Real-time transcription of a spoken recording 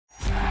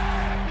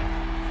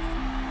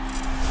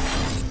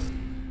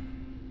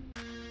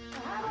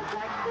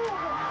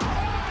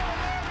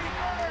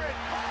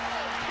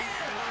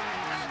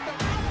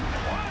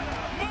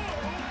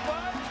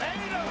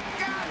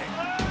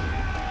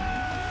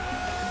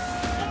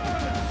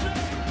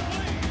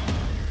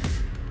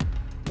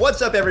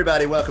What's up,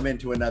 everybody? Welcome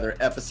into another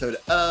episode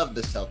of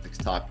the Celtics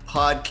Talk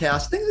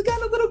Podcast. Things have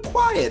gotten a little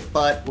quiet,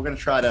 but we're going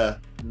to try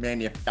to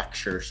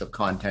manufacture some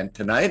content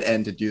tonight.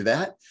 And to do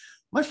that,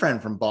 my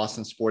friend from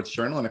Boston Sports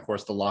Journal and, of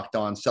course, the Locked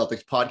On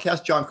Celtics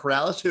podcast, John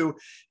Karalis, who,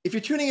 if you're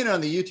tuning in on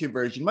the YouTube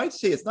version, you might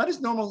see it's not his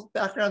normal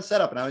background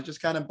setup. And I was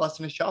just kind of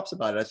busting his chops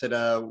about it. I said,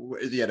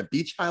 is he at a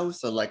beach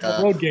house or like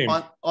a road game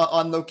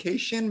on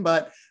location?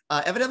 But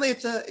evidently,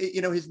 it's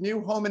his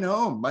new home and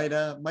home.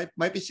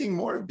 Might be seeing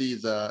more of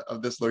these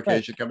of this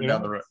location coming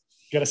down the road.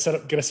 Got to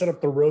set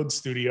up the road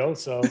studio,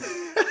 so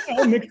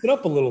I'll mix it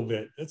up a little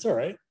bit. It's all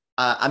right.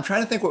 I'm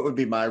trying to think what would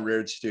be my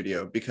road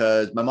studio,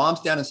 because my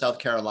mom's down in South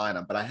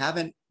Carolina, but I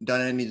haven't done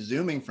any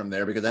Zooming from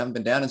there because I haven't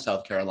been down in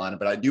South Carolina.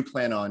 But I do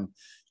plan on,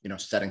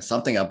 setting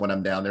something up when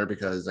I'm down there,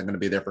 because I'm going to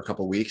be there for a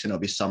couple of weeks and it'll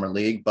be summer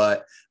league.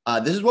 But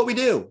this is what we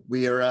do.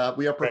 We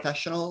are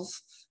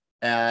professionals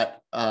at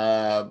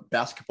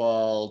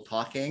basketball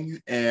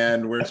talking,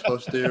 and we're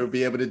supposed to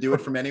be able to do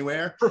it from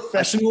anywhere.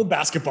 Professional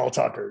basketball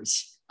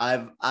talkers.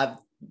 I've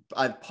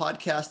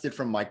podcasted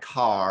from my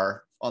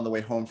car on the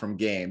way home from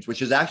games,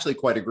 which is actually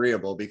quite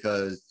agreeable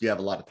because you have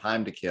a lot of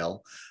time to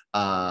kill.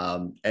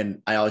 And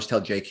I always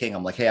tell Jay King,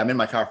 I'm like, hey, I'm in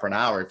my car for an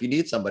hour if you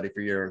need somebody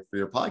for your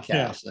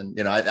podcast.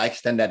 Yeah. And, I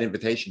extend that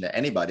invitation to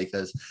anybody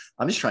because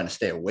I'm just trying to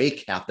stay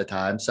awake half the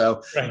time.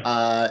 So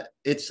right.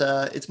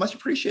 It's much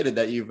appreciated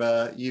that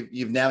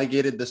you've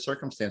navigated the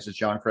circumstances,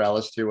 John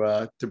Karalis,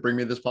 to bring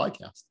me this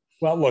podcast.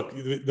 Well, look,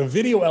 the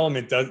video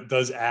element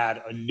does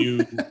add a new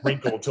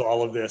wrinkle to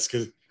all of this,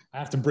 because I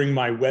have to bring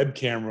my web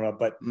camera,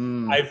 but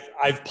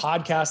I've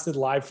podcasted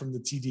live from the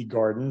TD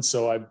Garden.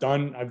 So I've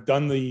done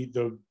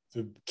the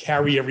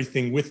carry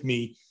everything with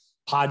me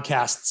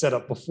podcast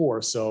setup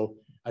before. So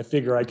I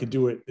figure I could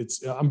do it.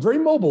 I'm very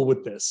mobile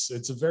with this.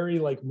 It's a very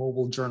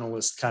mobile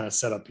journalist kind of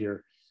setup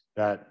here.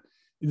 Let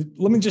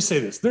me just say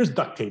this, there's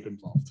duct tape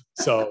involved.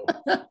 So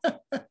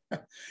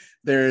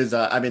there's,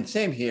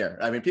 same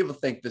here. People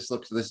think this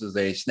is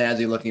a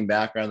snazzy looking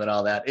background and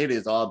all that. It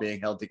is all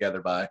being held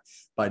together by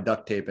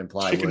duct tape and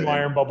plywood. Chicken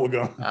wire and bubble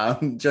gum.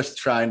 I'm just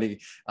trying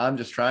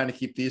to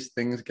keep these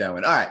things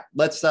going. All right,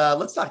 let's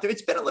talk.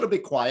 It's been a little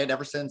bit quiet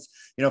ever since,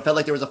 it felt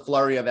like there was a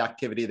flurry of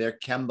activity there.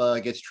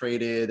 Kemba gets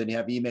traded, and you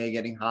have Ime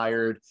getting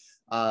hired.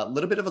 A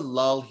little bit of a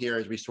lull here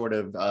as we sort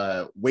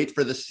of wait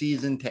for the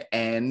season to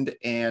end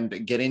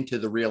and get into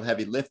the real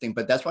heavy lifting.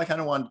 But that's why I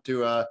kind of wanted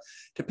to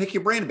pick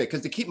your brain a bit,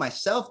 because to keep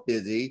myself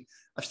busy,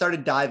 I've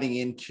started diving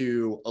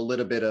into a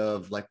little bit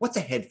of what's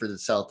ahead for the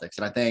Celtics.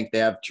 And I think they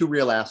have two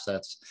real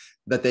assets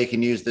that they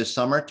can use this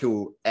summer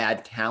to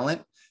add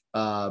talent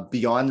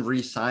beyond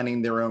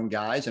re-signing their own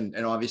guys. And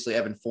obviously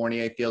Evan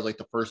Fournier feels like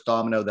the first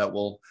domino that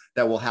will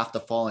have to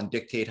fall and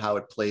dictate how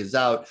it plays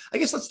out. I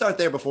guess let's start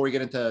there before we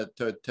get into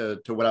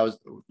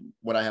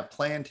what I have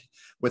planned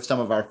with some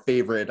of our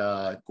favorite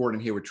Gordon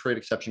Hayward trade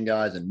exception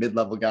guys and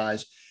mid-level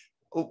guys.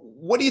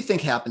 What do you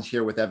think happens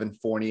here with Evan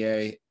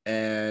Fournier?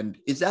 And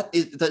does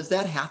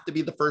that have to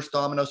be the first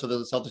domino so that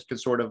the Celtics can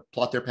sort of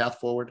plot their path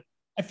forward?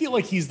 I feel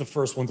like he's the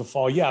first one to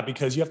fall. Yeah,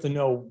 because you have to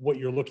know what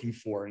you're looking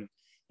for. And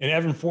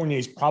Evan Fournier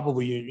is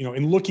probably,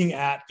 in looking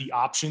at the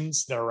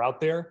options that are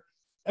out there,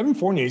 Evan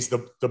Fournier is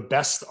the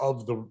best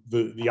of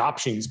the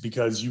options,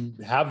 because you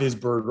have his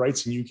bird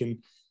rights and you can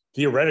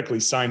theoretically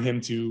sign him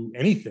to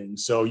anything.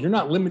 So you're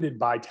not limited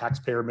by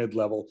taxpayer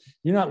mid-level.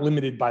 You're not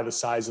limited by the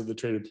size of the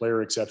traded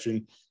player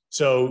exception.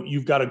 So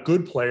you've got a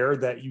good player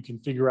that you can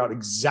figure out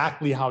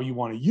exactly how you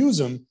want to use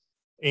him.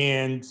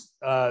 And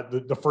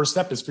the first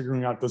step is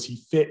figuring out, does he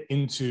fit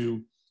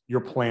into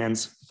your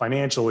plans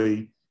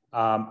financially?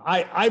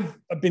 I've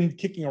been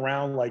kicking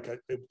around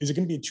is it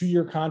going to be a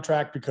 2-year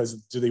contract, because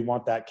do they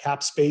want that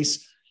cap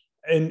space?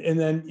 And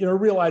then,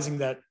 realizing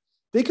that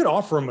they could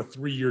offer him a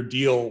 3-year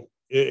deal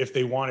if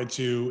they wanted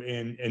to,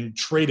 and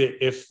trade it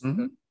if,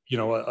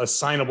 a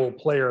signable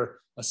player,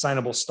 a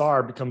signable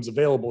star becomes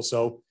available.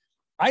 So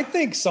I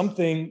think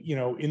something,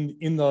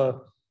 in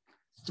the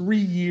 3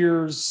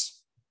 years,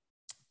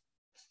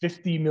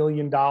 $50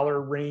 million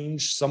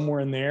range, somewhere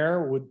in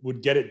there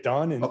would get it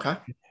done, and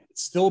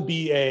still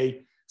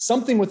be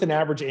something with an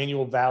average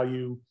annual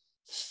value,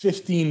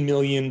 15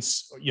 million,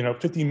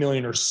 15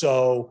 million or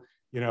so,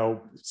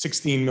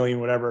 16 million,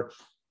 whatever.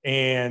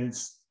 And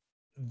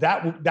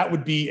that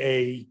would be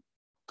a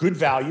good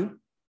value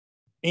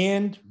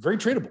and very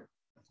tradable,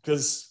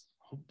 because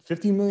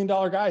 $15 million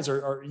guys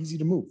are easy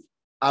to move.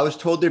 I was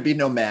told there'd be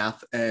no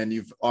math, and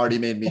you've already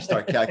made me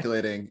start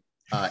calculating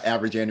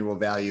average annual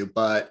value.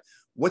 But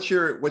what's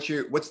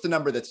the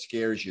number that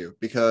scares you?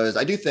 Because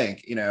I do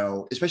think,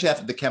 especially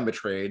after the Kemba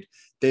trade,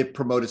 they've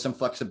promoted some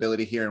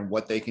flexibility here in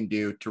what they can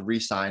do to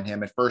re-sign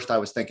him. At first I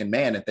was thinking,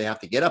 man, if they have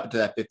to get up into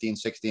that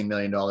 $15-16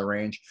 million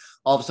range,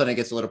 all of a sudden it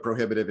gets a little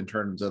prohibitive in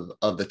terms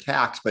of the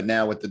tax. But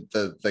now with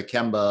the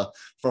Kemba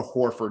for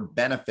Horford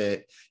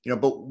benefit,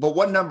 but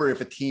what number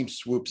if a team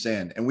swoops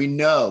in? And we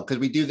know, because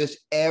we do this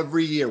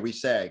every year, we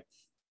say,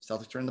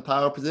 Celtics are in the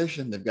power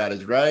position. They've got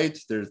his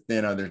rights. There's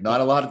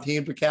not a lot of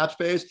teams with cap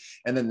space.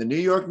 And then the New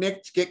York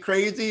Knicks get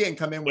crazy and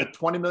come in with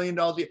 $20 million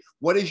a year.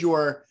 What is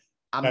your,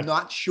 I'm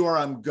not sure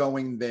I'm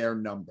going there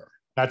number?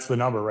 That's the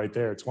number right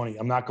there, 20.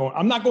 I'm not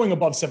going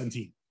above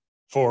 17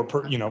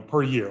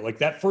 per year. Like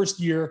that first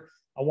year,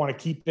 I want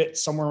to keep it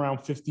somewhere around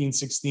 15,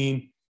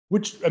 16,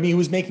 which, I mean, he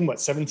was making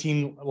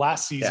 17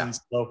 last season. Yeah.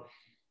 So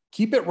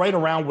keep it right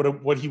around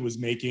what he was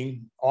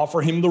making, offer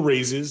him the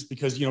raises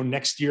because,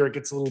 next year it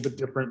gets a little bit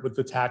different with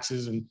the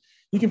taxes and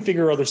you can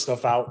figure other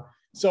stuff out.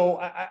 So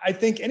I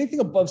think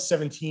anything above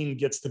 17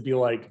 gets to be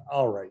like,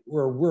 all right,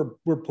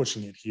 we're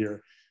pushing it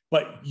here.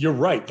 But you're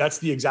right. That's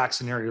the exact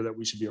scenario that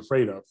we should be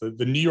afraid of.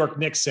 The New York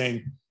Knicks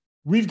saying,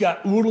 we've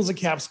got oodles of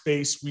cap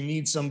space. We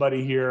need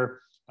somebody here.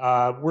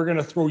 We're going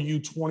to throw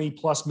you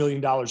 $20+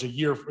 million a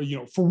year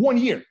for 1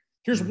 year.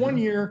 Here's 1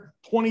 year,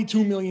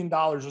 $22 million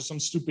or some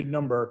stupid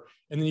number.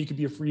 And then you could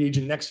be a free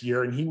agent next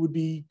year. And he would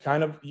be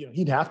kind of,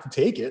 he'd have to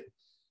take it.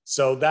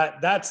 So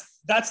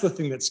that's the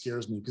thing that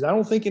scares me because I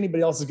don't think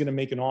anybody else is going to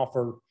make an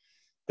offer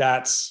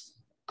that's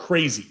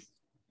crazy.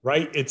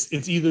 Right.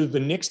 It's either the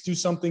Knicks do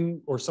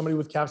something or somebody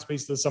with cap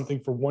space does something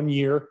for 1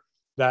 year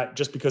that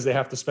just because they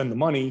have to spend the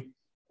money,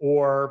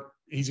 or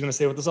he's going to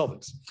stay with the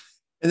Celtics.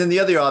 And then the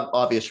other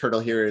obvious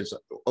hurdle here is,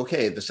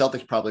 okay, the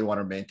Celtics probably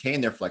want to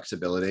maintain their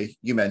flexibility.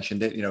 You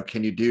mentioned it,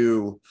 can you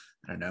do,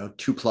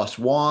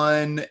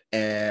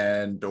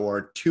 2+1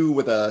 or 2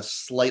 with a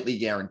slightly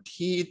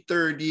guaranteed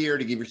third year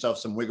to give yourself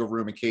some wiggle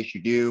room in case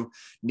you do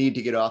need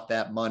to get off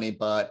that money.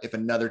 But if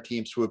another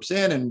team swoops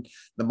in and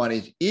the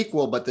money's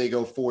equal, but they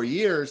go 4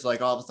 years,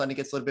 like all of a sudden it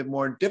gets a little bit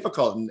more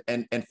difficult.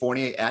 And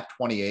Fournier at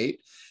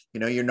 28,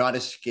 you're not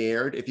as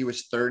scared. If he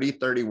was 30,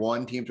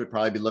 31, teams would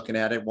probably be looking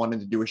at it, wanting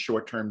to do a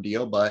short-term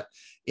deal. But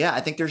yeah,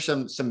 I think there's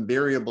some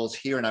variables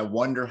here. And I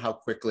wonder how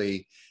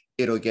quickly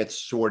it'll get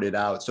sorted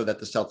out so that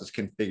the Celtics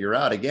can figure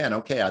out again,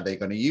 okay, are they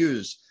going to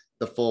use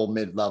the full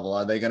mid-level?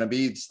 Are they going to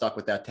be stuck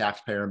with that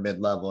taxpayer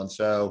mid-level? And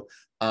so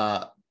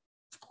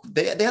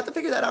they have to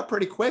figure that out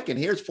pretty quick. And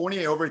here's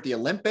Fournier over at the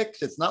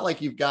Olympics. It's not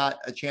like you've got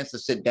a chance to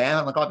sit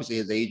down. Like obviously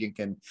his agent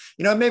can,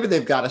 maybe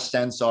they've got a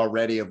sense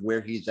already of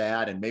where he's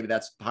at. And maybe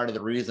that's part of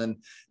the reason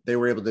they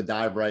were able to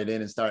dive right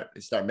in and start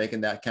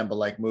making that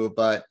Kemba-like move.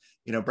 But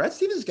Brad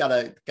Stevens got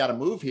to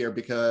move here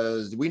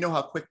because we know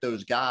how quick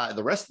those guys,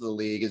 the rest of the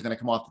league is going to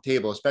come off the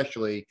table,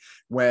 especially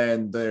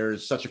when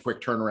there's such a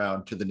quick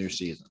turnaround to the new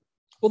season.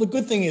 Well, the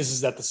good thing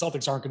is that the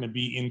Celtics aren't going to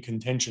be in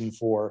contention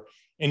for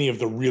any of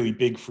the really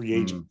big free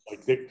agents.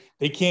 Like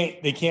they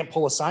can't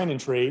pull a sign and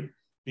trade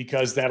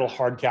because that'll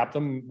hard cap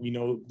them. We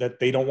know that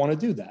they don't want to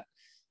do that.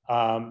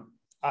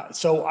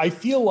 So I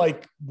feel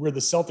like where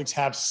the Celtics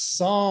have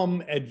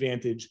some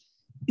advantage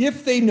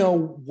if they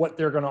know what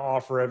they're going to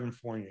offer Evan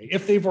Fournier,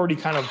 if they've already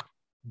kind of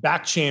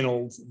back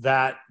channeled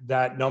that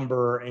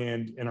number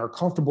and are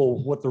comfortable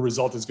with what the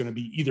result is going to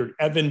be, either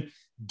Evan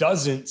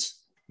doesn't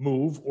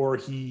move or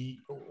he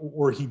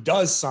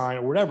does sign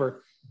or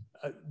whatever,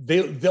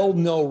 they'll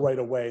know right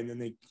away. And then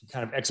they can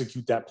kind of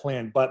execute that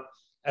plan. But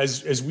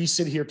as we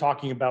sit here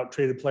talking about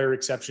traded player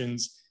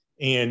exceptions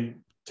and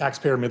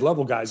taxpayer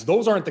mid-level guys,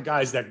 those aren't the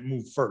guys that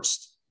move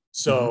first.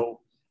 So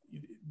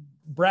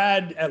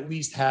Brad at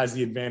least has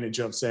the advantage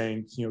of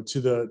saying, to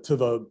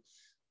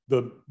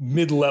the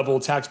mid-level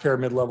taxpayer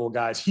mid-level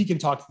guys, he can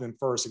talk to them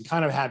first and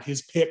kind of have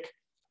his pick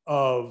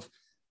of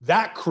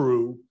that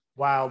crew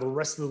while the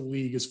rest of the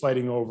league is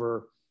fighting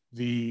over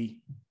the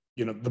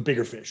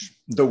bigger fish.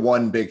 The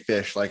one big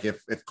fish, like if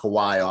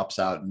Kawhi opts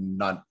out and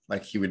not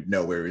like he would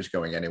know where he was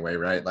going anyway,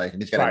 right? Like,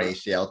 and he's got an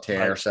ACL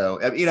tear. Right. So,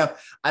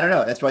 I don't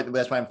know. That's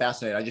why I'm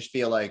fascinated. I just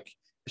feel like,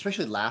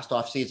 especially last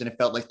offseason, it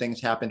felt like things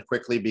happened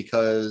quickly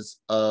because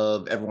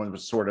of everyone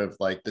was sort of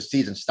like the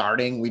season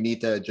starting. We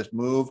need to just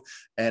move.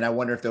 And I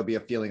wonder if there'll be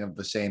a feeling of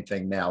the same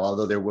thing now,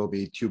 although there will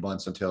be 2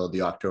 months until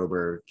the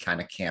October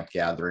kind of camp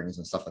gatherings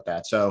and stuff like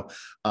that. So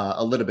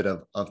a little bit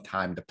of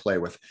time to play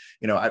with.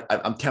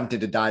 I'm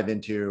tempted to dive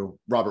into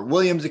Robert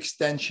Williams'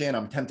 extension.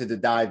 I'm tempted to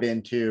dive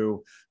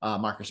into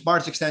Marcus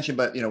Smart's extension,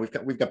 but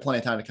we've got plenty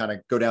of time to kind of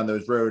go down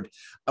those roads.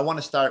 I want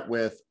to start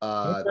with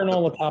burn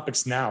all the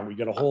topics now. We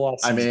got a whole lot.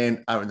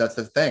 That's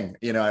the thing.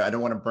 I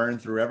don't want to burn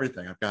through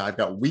everything. I've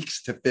got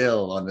weeks to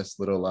fill on this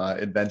little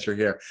adventure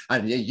here.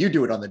 You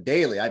do it on the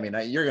daily.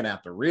 You're gonna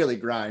have to really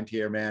grind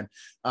here, man.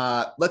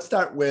 Let's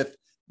start with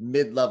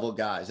mid-level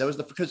guys. That was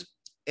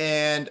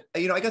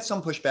I got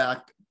some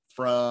pushback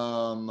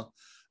from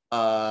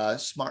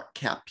smart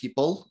cap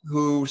people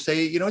who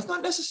say, it's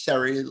not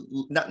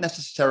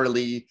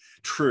necessarily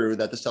true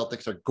that the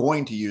Celtics are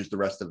going to use the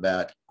rest of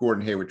that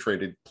Gordon Hayward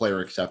traded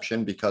player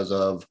exception because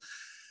of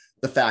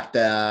the fact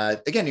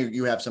that, again,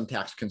 you have some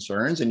tax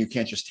concerns and you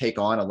can't just take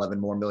on $11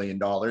 million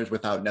more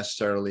without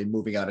necessarily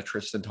moving out of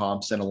Tristan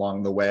Thompson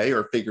along the way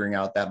or figuring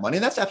out that money.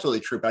 And that's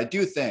absolutely true. But I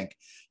do think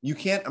you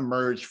can't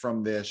emerge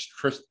from this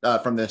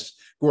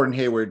Gordon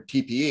Hayward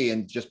TPE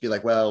and just be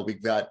like, well,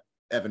 we've got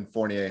Evan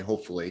Fournier,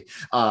 hopefully.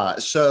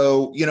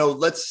 So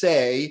let's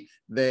say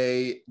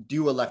they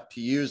do elect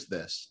to use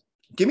this.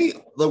 We're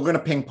going to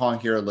ping pong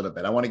here a little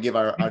bit. I want to give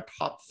our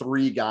top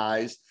 3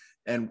 guys.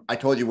 And I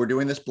told you we're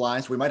doing this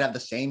blind, so we might have the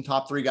same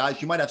top 3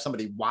 guys. You might have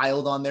somebody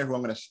wild on there who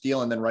I'm going to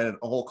steal and then write a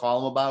whole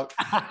column about.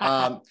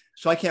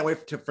 So I can't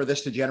wait for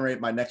this to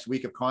generate my next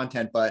week of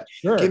content, but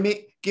Sure.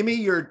 give me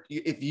your,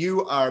 if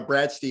you are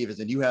Brad Stevens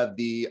and you have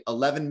the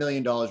 $11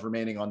 million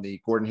remaining on the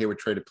Gordon Hayward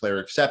traded player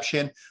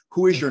exception,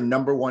 who is your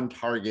number one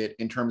target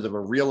in terms of a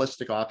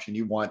realistic option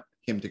you want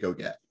him to go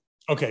get?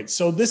 Okay.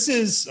 So this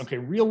is, okay.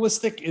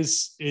 Realistic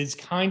is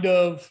kind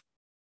of,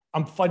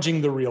 I'm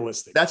fudging the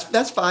realistic.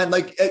 That's fine.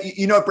 Like,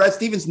 Brad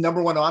Stevens'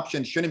 number one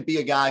option shouldn't be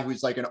a guy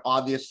who's like an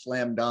obvious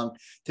slam dunk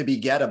to be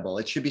gettable.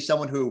 It should be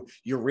someone who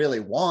you really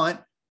want,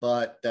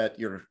 but that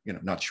you're,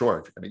 not sure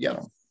if you're going to get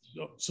him.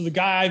 So the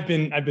guy I've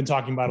been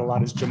talking about a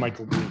lot is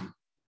JaMychal Green,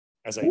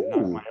 as I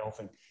knock my whole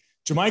thing.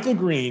 JaMychal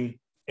Green,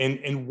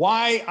 and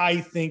why I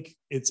think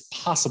it's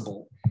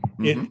possible.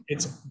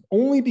 It's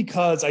only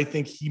because I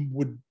think he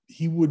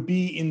would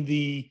be in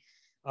the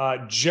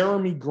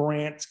Jeremy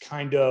Grant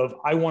kind of,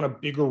 I want a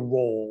bigger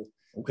role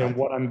than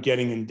what I'm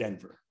getting in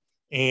Denver.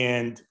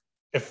 And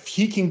if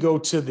he can go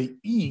to the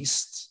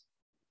East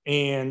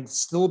and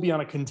still be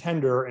on a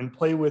contender and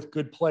play with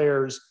good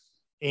players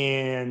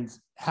and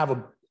have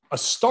a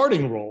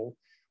starting role,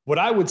 what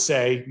I would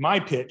say, my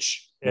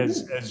pitch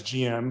as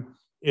GM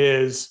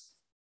is,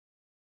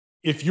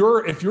 if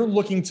you're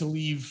looking to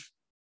leave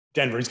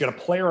Denver, he's got a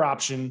player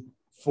option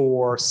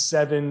for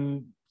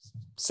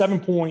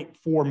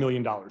 $7.4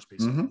 million, basically.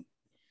 Mm-hmm.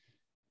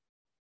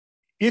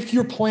 If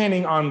you're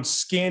planning on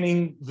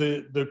scanning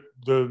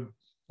the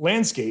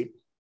landscape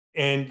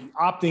and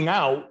opting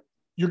out,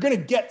 you're going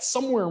to get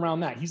somewhere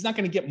around that. He's not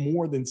going to get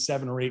more than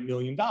 $7 or $8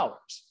 million.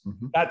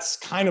 Mm-hmm. That's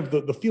kind of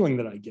the feeling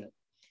that I get.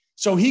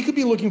 So he could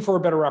be looking for a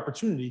better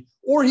opportunity,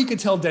 or he could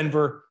tell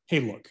Denver,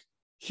 hey, look,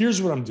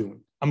 here's what I'm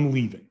doing. I'm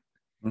leaving,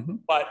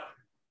 but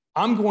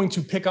I'm going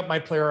to pick up my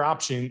player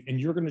option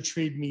and you're going to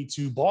trade me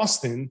to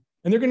Boston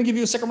and they're going to give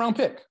you a second round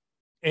pick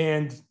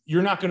and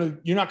you're not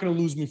going to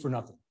lose me for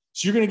nothing.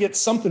 So you're going to get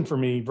something for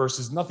me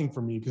versus nothing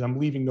for me because I'm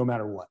leaving no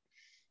matter what.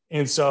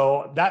 And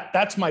so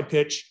that's my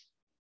pitch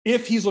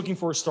if he's looking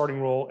for a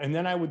starting role. And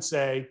then I would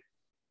say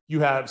you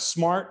have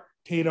Smart,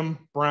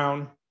 Tatum,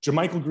 Brown,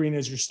 JaMychal Green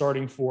as your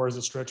starting four, as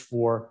a stretch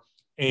four,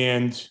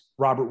 and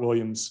Robert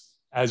Williams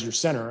as your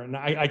center. And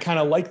I kind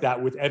of like that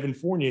with Evan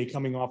Fournier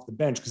coming off the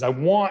bench because I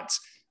want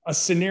a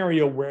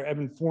scenario where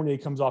Evan Fournier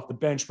comes off the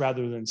bench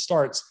rather than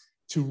starts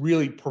to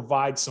really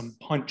provide some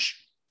punch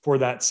for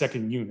that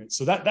second unit.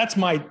 So that's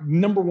my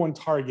number one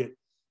target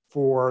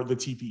for the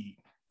TPE.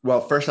 Well,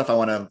 first off, I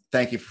want to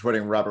thank you for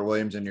putting Robert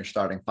Williams in your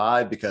starting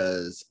five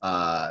because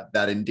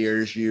that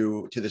endears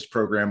you to this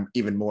program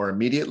even more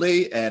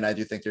immediately. And I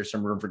do think there's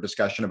some room for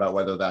discussion about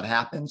whether that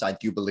happens. I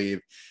do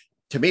believe,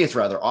 to me, it's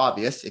rather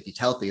obvious. If he's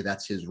healthy,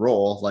 that's his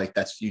role. Like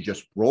you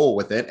just roll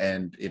with it.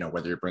 And,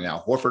 whether you bring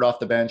out Horford off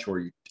the bench or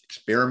you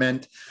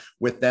experiment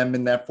with them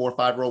in that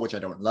 4-5 role, which I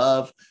don't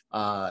love,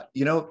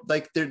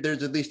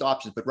 there's at least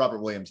options, but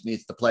Robert Williams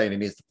needs to play and he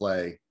needs to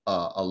play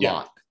a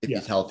lot if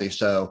he's healthy.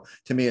 So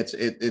to me,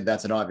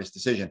 that's an obvious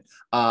decision.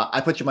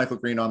 I put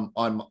JaMychal Green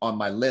on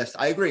my list.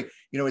 I agree.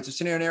 It's a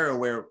scenario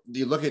where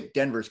you look at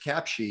Denver's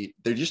cap sheet,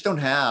 they just don't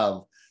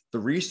have the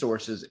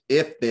resources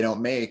if they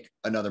don't make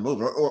another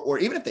move, or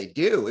even if they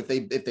do, if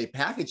they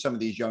package some of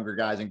these younger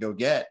guys and go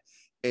get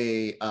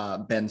a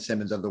Ben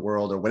Simmons of the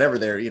world or whatever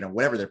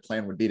their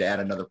plan would be to add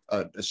another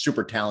a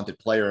super talented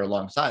player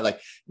alongside,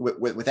 like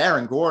with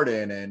Aaron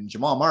Gordon and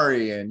Jamal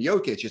Murray and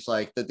Jokic. It's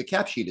like the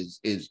cap sheet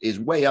is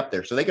way up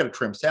there, so they got to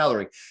trim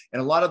salary.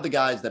 And a lot of the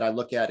guys that I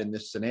look at in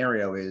this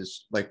scenario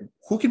is like,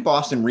 who can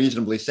Boston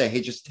reasonably say,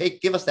 hey, just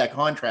give us that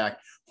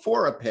contract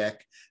for a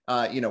pick?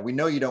 We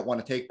know you don't want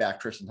to take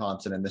back Tristan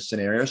Thompson in this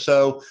scenario.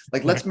 So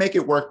let's make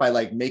it work by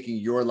making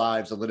your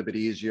lives a little bit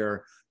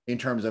easier in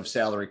terms of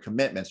salary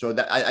commitment. So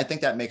that I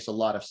think that makes a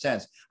lot of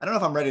sense. I don't know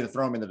if I'm ready to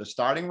throw him into the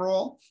starting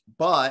role,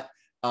 but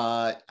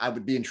I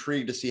would be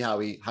intrigued to see how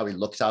he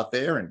looks out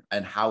there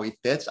and how he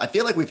fits. I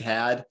feel like we've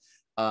had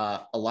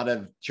a lot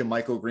of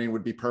JaMychal Green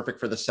would be perfect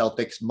for the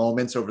Celtics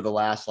moments over the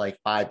last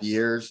 5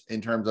 years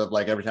in terms of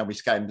every time we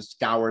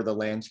scour the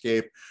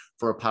landscape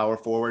for a power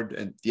forward.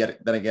 And yet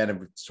then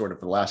again, sort of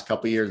for the last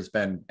couple of years, it's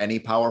been any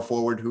power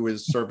forward who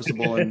is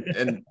serviceable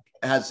and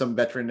has some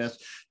veteranness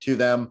to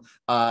them.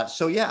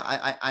 So yeah,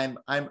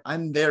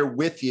 I'm there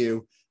with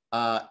you.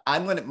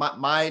 I'm going to,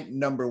 my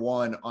number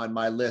one on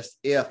my list,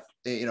 if,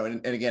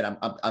 and again,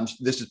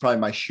 this is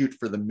probably my shoot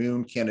for the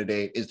moon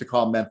candidate, is to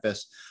call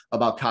Memphis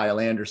about Kyle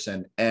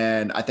Anderson.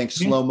 And I think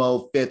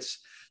Slow-Mo fits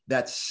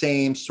that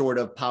same sort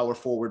of power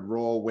forward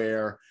role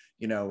where,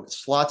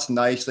 slots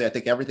nicely. I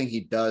think everything he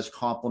does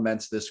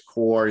complements this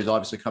core. He's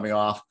obviously coming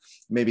off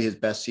maybe his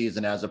best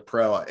season as a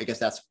pro. I guess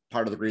that's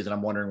part of the reason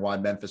I'm wondering why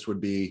Memphis would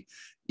be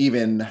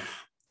even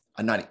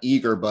not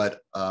eager, but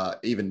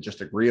even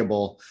just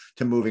agreeable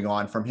to moving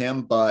on from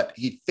him. But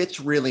he fits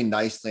really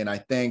nicely. And I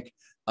think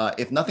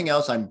if nothing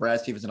else, I'm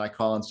Brad Stevens and I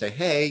call and say,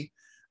 hey,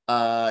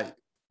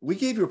 we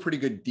gave you a pretty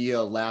good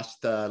deal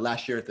last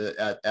year at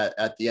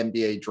the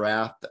NBA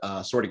draft,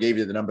 sort of gave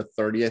you the number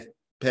 30th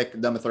pick,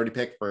 number 30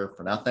 pick for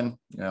nothing.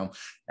 Enes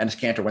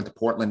Kanter went to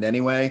Portland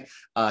anyway.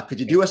 Could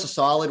you do us a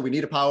solid? We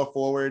need a power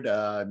forward.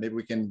 Maybe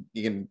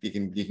you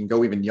can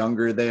go even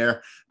younger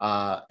there,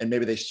 and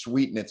maybe they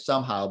sweeten it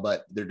somehow,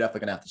 but they're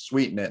definitely gonna have to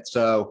sweeten it.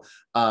 So,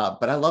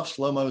 but I love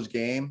Slow-Mo's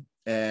game.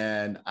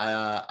 And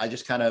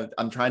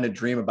I'm trying to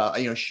dream about,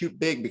 shoot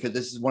big, because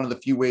this is one of the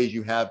few ways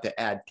you have to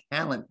add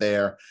talent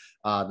there.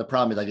 The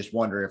problem is I just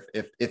wonder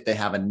if they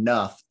have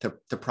enough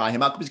to pry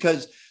him up,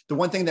 because the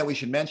one thing that we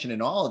should mention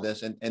in all of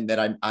this, and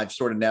that I've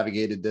sort of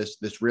navigated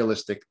this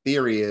realistic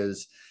theory,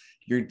 is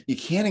you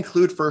can't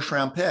include first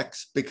round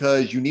picks,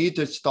 because you need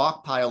to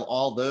stockpile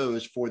all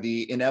those for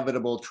the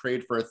inevitable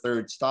trade for a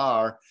third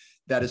star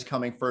that is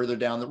coming further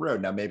down the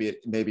road. Now, maybe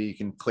you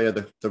can clear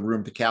the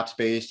room to cap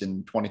space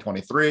in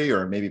 2023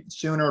 or maybe even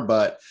sooner,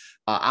 but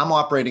I'm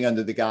operating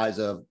under the guise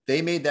of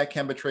they made that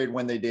Kemba trade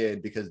when they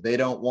did, because they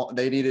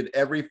needed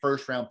every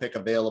first round pick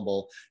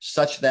available,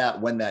 such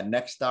that when that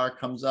next star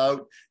comes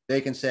out,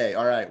 they can say,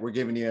 all right, we're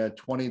giving you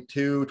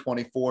 22,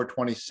 24,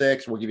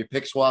 26. We'll give you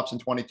pick swaps in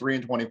 23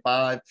 and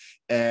 25.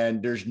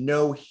 And there's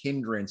no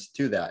hindrance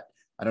to that.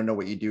 I don't know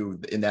what you do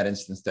in that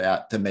instance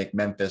to make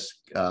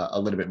Memphis a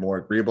little bit more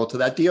agreeable to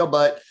that deal,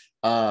 but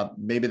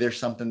maybe there's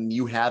something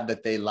you have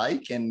that they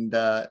like, and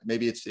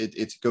maybe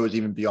it goes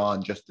even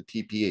beyond just the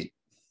TPE.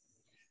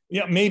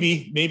 Yeah,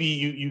 maybe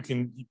you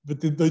can.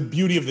 But the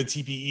beauty of the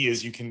TPE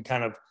is you can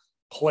kind of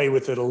play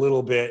with it a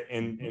little bit,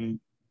 and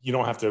you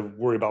don't have to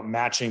worry about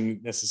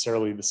matching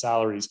necessarily the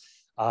salaries.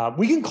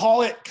 We can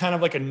call it kind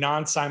of like a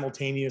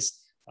non-simultaneous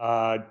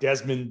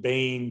Desmond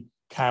Bane,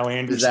 Kyle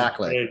Anderson.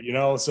 Exactly.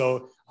 Trade,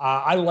 so.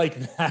 I like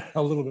that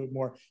a little bit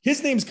more.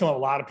 His name's come up. A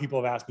lot of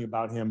people have asked me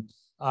about him.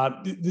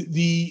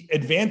 The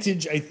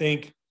advantage, I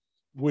think,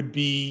 would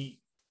be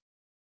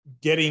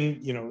getting,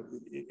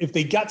 if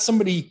they got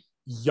somebody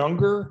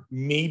younger,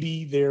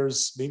 maybe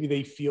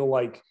they feel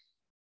like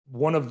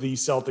one of the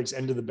Celtics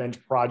end of the bench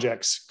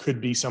projects could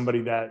be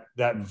somebody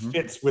that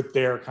fits with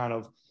their kind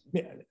of,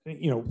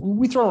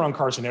 we throw around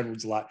Carson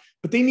Edwards a lot,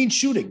 but they need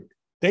shooting.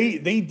 They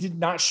did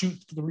not shoot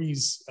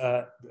threes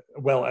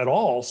well at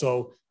all.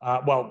 So,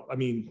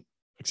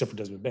 except for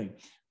Desmond Bane,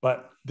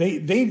 but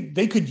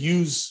they could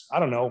use, I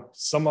don't know,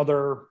 some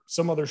other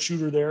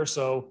shooter there.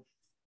 So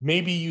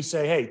maybe you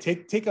say, hey,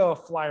 take a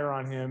flyer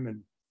on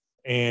him,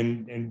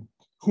 and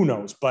who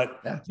knows? But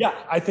yeah,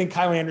 I think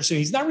Kyle Anderson,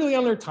 he's not really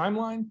on their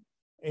timeline.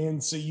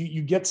 And so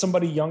you get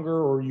somebody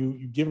younger, or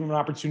you give them an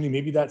opportunity.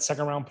 Maybe that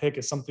second round pick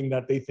is something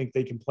that they think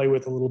they can play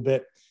with a little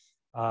bit.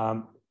 I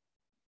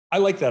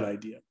like that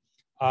idea.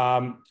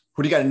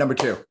 Who do you got at number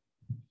 2?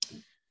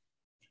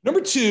 Number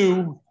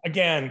 2,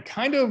 again,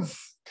 kind of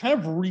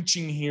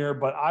reaching here,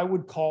 but I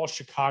would call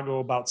Chicago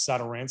about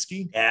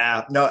Satoransky.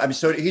 Yeah, no,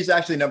 so he's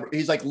actually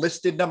he's like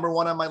listed number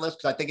 1 on my list,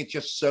 because I think it's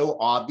just so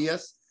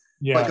obvious.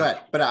 Yeah. But go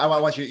ahead. But I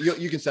want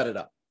you can set it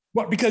up.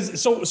 Well,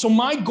 because so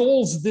my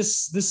goals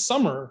this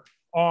summer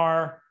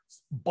are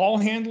ball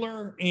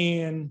handler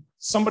and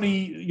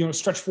somebody,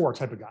 stretch 4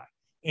 type of guy.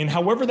 And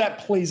however that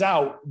plays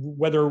out,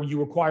 whether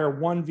you acquire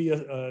one via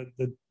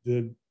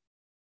the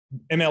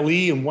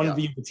MLE and one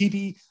via the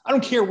TPE, I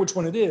don't care which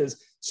one it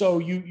is. So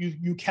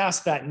you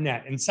cast that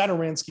net. And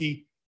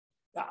Satoransky,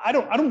 I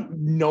don't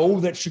know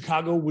that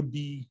Chicago would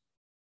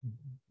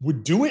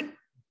do it,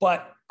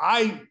 but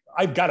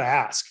I've got to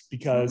ask,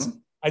 because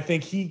I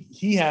think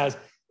he has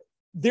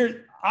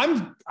there.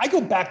 I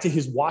go back to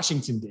his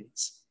Washington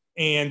days,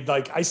 and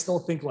I still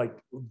think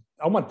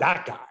I want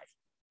that guy.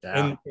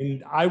 Yeah.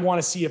 And I want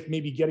to see if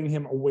maybe getting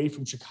him away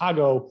from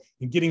Chicago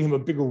and getting him a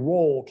bigger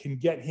role can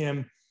get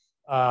him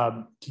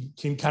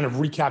can kind of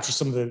recapture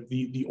some of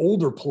the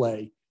older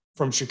play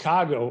from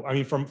Chicago. I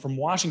mean, from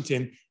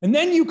Washington, and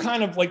then you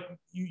kind of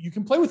you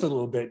can play with it a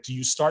little bit. Do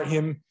you start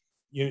him?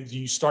 Do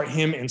you start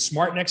him and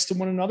Smart next to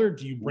one another?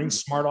 Do you bring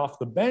Smart off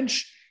the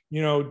bench?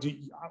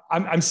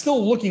 I'm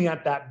still looking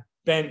at that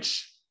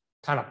bench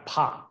kind of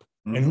pop,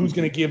 and who's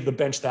going to give the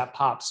bench that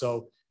pop.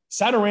 So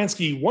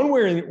Satoransky, one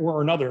way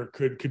or another,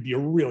 could be a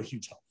real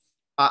huge help.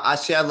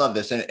 I love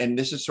this. And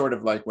this is sort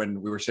of like when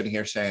we were sitting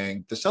here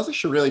saying the Celtics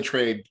should really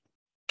trade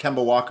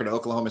Kemba Walker to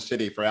Oklahoma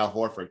City for Al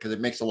Horford, because it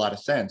makes a lot of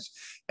sense.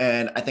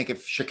 And I think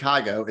if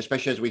Chicago,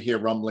 especially as we hear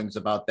rumblings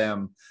about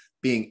them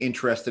being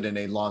interested in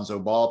a Lonzo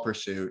Ball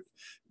pursuit,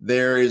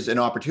 there is an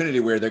opportunity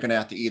where they're going to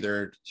have to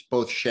either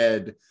both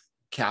shed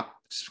cap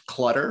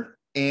clutter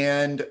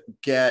and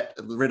get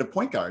rid of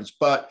point guards.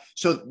 But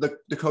so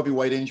the Kobe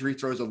White injury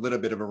throws a little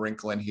bit of a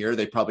wrinkle in here.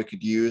 They probably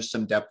could use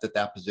some depth at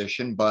that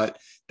position, but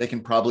they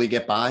can probably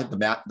get by.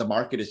 The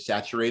market is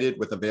saturated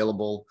with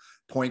available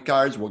point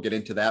guards. We'll get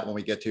into that when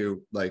we get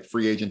to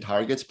free agent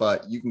targets,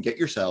 but you can get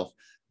yourself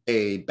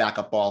a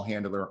backup ball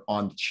handler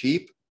on the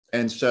cheap.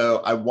 And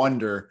so I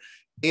wonder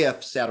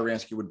if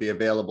Satoransky would be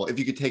available, if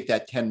you could take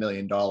that $10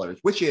 million,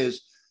 which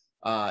is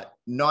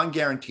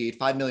non-guaranteed.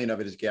 $5 million of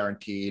it is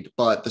guaranteed,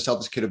 but the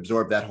Celtics could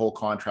absorb that whole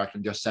contract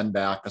and just send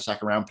back a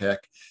second round pick.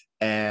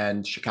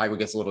 And Chicago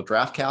gets a little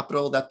draft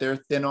capital that they're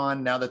thin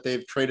on now that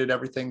they've traded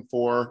everything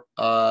for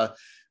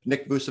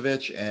Nick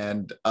Vucevic,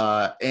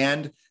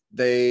 and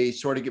they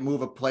sort of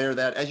move a player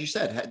that, as you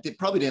said,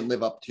 probably didn't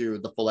live up to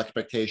the full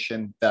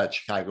expectation that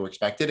Chicago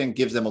expected, and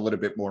gives them a little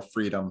bit more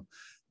freedom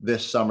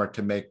this summer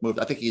to make moves.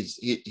 I think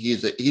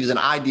he's an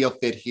ideal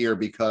fit here,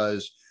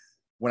 because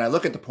when I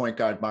look at the point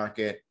guard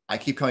market, I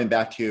keep coming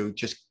back to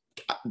just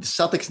the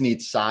Celtics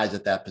need size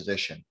at that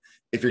position.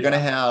 If you're going to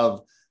have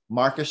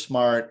Marcus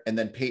Smart and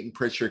then Peyton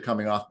Pritchard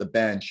coming off the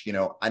bench,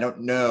 I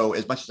don't know,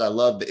 as much as I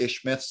love the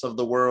Ish Smiths of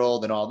the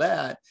world and all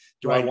that,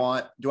 do I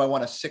want a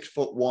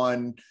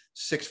 6'1",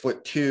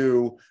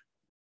 6'2"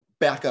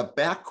 backup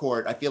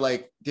backcourt? I feel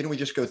like, didn't we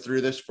just go through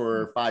this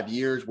for 5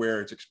 years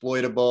where it's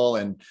exploitable?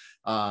 And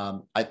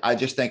I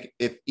just think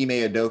if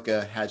Ime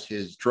Udoka has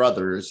his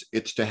druthers,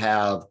 it's to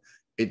have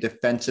a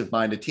defensive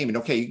minded team. And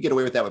okay, you can get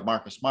away with that with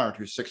Marcus Smart,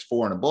 who's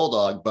 6'4" and a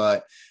Bulldog,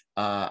 but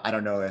I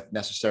don't know if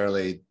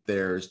necessarily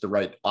there's the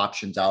right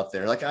options out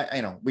there. Like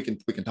I we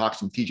can talk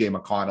some TJ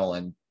McConnell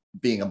and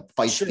being a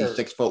feisty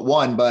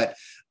 6'1", but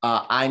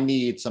I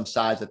need some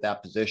size at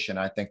that position.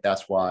 I think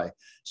that's why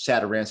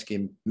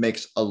Satoransky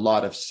makes a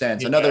lot of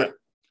sense. Yeah.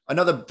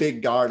 Another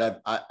big guard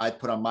I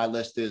put on my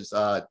list is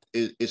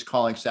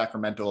calling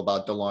Sacramento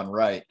about DeLon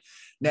Wright.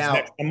 Now,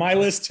 next on my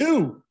list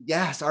too.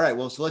 Yes. All right.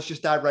 Well, so let's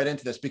just dive right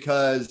into this,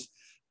 because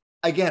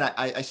again,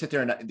 I sit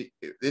there and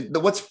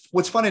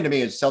what's funny to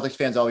me is Celtics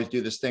fans always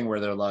do this thing where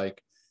they're like,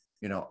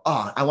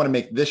 I want to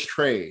make this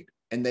trade.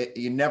 And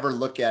you never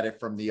look at it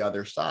from the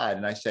other side.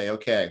 And I say,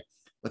 okay,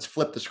 let's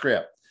flip the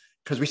script.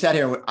 Because we sat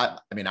here,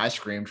 I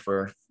screamed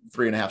for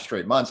 3.5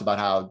 straight months about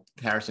how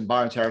Harrison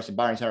Barnes.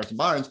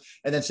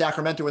 And then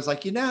Sacramento was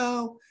like, kind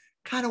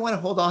of want to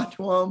hold on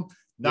to him,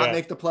 not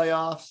make the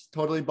playoffs,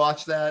 totally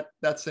botch that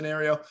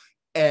scenario.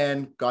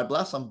 And God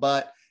bless them.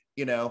 But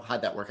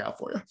how'd that work out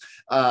for you?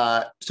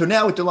 So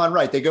now with DeLon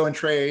Wright, they go and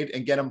trade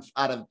and get him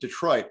out of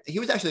Detroit. He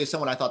was actually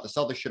someone I thought the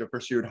Celtics should have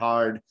pursued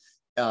hard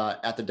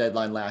at the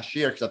deadline last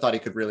year, because I thought he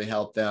could really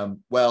help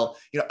them. Well,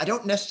 I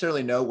don't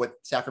necessarily know what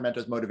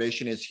Sacramento's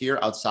motivation is here,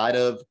 outside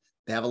of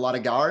they have a lot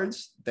of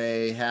guards.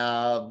 They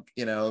have,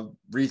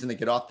 reason to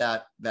get off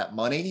that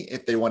money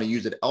if they want to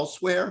use it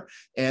elsewhere.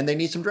 And they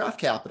need some draft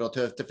capital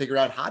to figure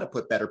out how to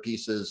put better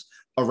pieces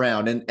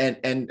around.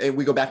 And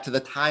we go back to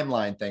the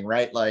timeline thing,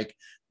 right? Like,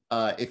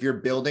 if you're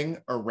building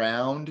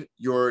around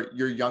your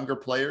younger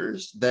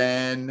players,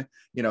 then,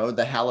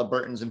 the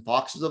Halliburtons and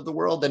Foxes of the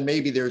world, then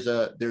maybe there's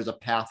a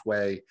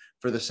pathway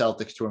for the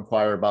Celtics to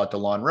inquire about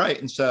DeLon Wright.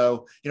 And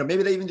so,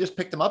 maybe they even just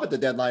picked him up at the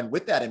deadline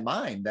with that in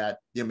mind, that,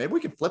 maybe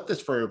we can flip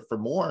this for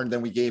more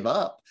than we gave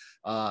up.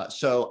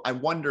 So I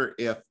wonder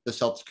if the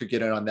Celtics could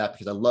get in on that,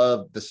 because I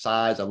love the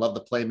size. I love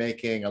the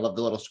playmaking. I love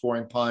the little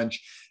scoring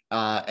punch.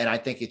 And I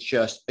think it's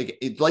just,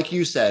 like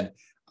you said,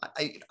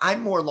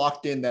 I'm more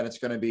locked in that it's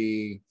going to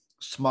be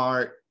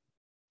Smart,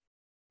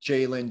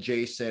 Jalen,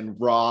 Jason,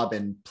 Rob,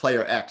 and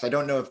player X. I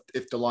don't know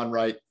if DeLon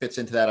Wright fits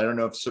into that. I don't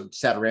know if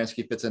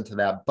Satoransky fits into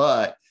that,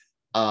 but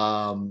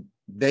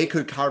they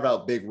could carve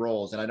out big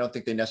roles. And I don't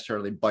think they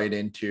necessarily bite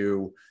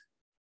into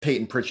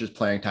Peyton Pritchard's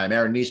playing time,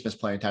 Aaron Nesmith's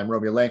playing time,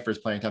 Romeo Langford's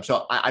playing time.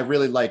 So I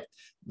really like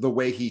the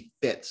way he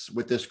fits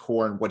with this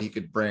core and what he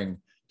could bring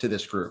to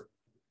this group.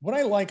 What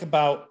I like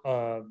about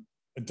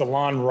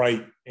DeLon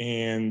Wright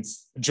and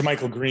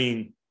JaMychal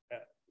Green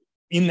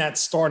in that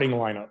starting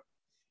lineup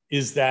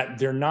is that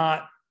they're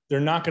not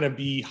going to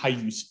be high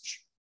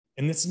usage.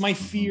 And this is my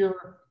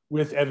fear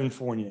with Evan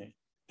Fournier,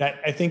 that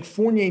I think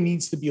Fournier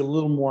needs to be a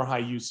little more high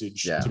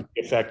usage to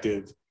be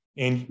effective.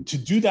 And to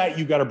do that,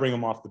 you got to bring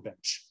him off the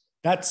bench.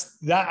 That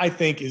I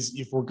think is,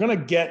 if we're going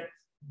to get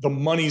the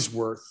money's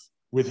worth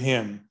with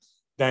him,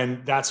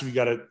 then that's what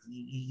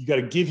you got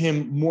to give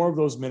him more of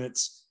those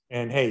minutes.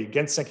 And hey,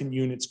 against second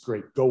units,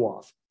 great, go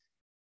off.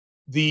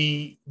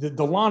 The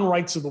DeLon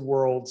Wrights of the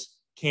world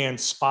can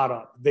spot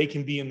up. They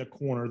can be in the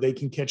corner. They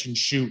can catch and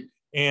shoot.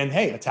 And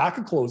hey, attack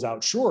a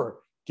closeout. Sure.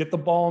 Get the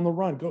ball on the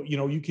run. Go,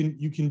 you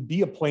can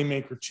be a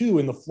playmaker too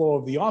in the flow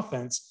of the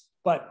offense,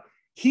 but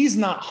he's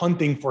not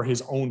hunting for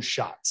his own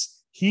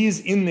shots.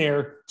 He's in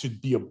there to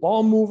be a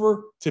ball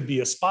mover, to be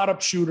a spot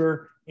up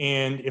shooter.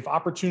 And if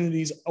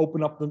opportunities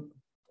open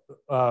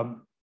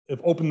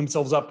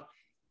themselves up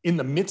in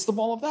the midst of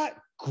all of that,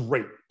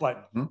 great.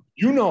 But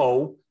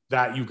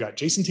that you've got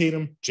Jason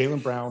Tatum,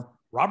 Jaylen Brown,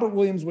 Robert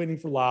Williams waiting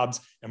for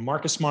lobs, and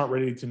Marcus Smart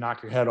ready to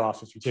knock your head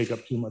off if you take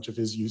up too much of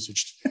his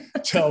usage.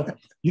 So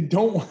you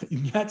don't want,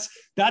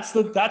 that's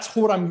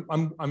what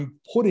I'm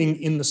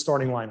putting in the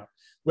starting lineup,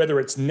 whether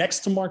it's next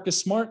to Marcus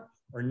Smart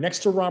or next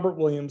to Robert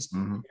Williams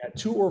at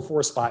 2 or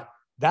 4 spot.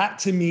 That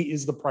to me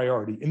is the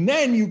priority. And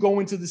then you go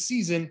into the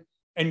season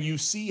and you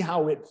see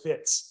how it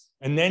fits,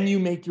 and then you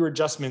make your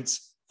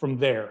adjustments from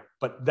there.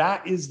 But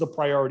that is the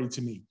priority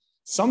to me.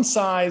 Some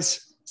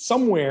size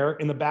somewhere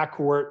in the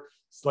backcourt,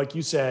 like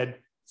you said,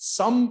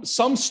 some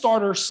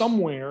starter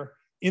somewhere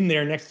in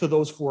there next to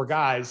those 4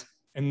 guys,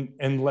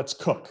 and let's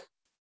cook.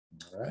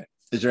 All right.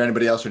 Is there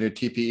anybody else on your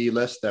TPE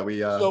list that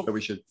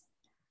we should?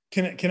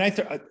 Can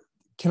I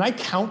can I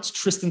count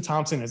Tristan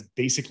Thompson as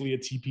basically a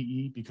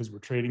TPE because we're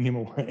trading him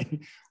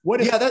away?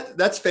 What if, Yeah,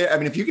 that's fair. I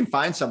mean, if you can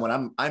find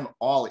someone, I'm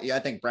all. Yeah, I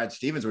think Brad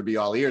Stevens would be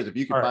all ears if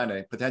you could find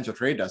a potential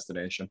trade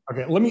destination.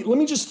 Okay, let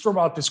me just throw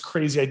out this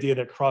crazy idea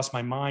that crossed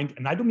my mind,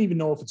 and I don't even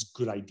know if it's a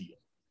good idea.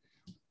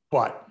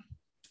 But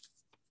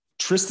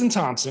Tristan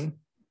Thompson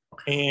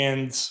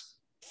and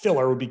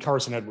filler would be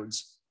Carson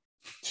Edwards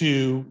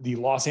to the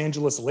Los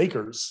Angeles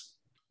Lakers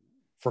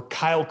for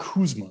Kyle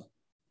Kuzma.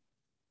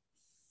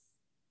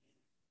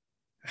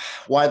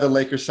 Why the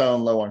Lakers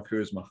selling low on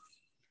Kuzma?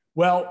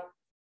 Well,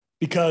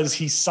 because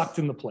he sucked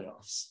in the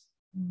playoffs.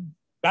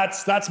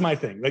 That's my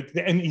thing. Like,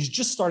 and he's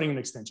just starting an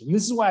extension.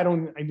 This is why I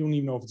don't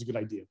even know if it's a good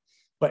idea.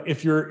 But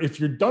if you're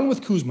done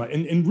with Kuzma,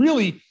 and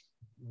really,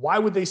 why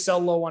would they sell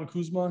low on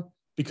Kuzma?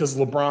 Because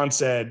LeBron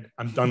said,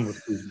 "I'm done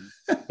with Kuzma."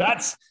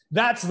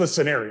 That's the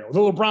scenario. The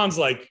LeBron's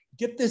like,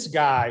 "Get this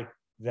guy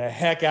the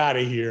heck out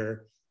of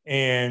here,"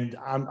 and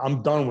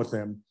I'm done with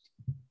him.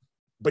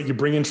 But you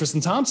bring in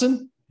Tristan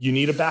Thompson. You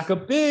need a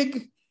backup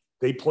big.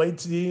 They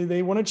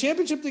won a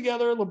championship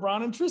together,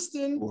 LeBron and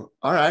Tristan.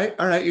 All right.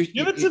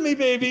 Give it to me,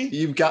 baby.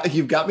 You've got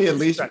me at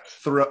least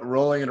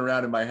rolling it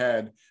around in my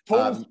head.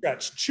 Total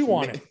stretch. Chew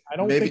on it. I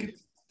don't think.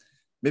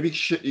 Maybe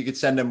you could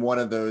send him one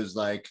of those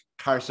like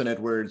Carson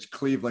Edwards,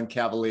 Cleveland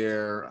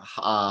Cavalier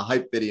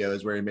hype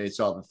videos where he makes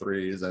all the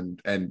threes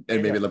and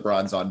maybe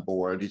LeBron's on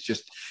board.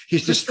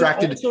 He's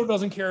distracted. Also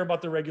doesn't care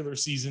about the regular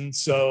season,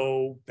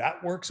 so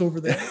that works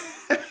over there.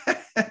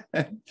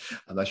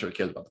 I'm not sure he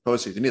cares about the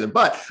postseason either,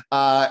 but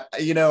I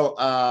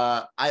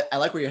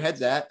like where your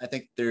head's at. I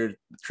think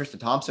Tristan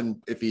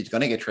Thompson, if he's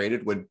going to get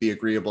traded, would be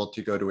agreeable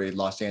to go to a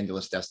Los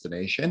Angeles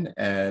destination,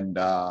 and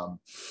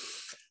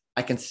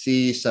I can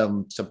see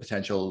some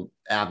potential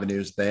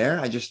avenues there.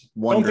 I just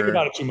wonder. Don't think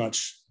about it too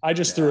much. I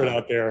just threw it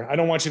out there. I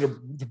don't want you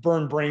to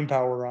burn brain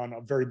power on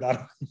a very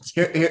bad.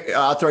 Here,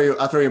 I'll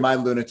throw you my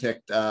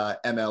lunatic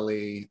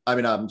TPE.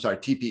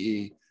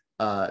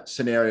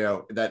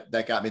 Scenario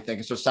that got me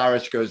thinking. So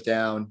Saric goes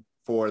down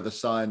for the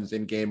Suns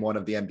in game 1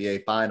 of the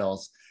NBA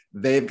Finals.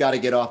 They've got to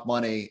get off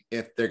money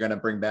if they're going to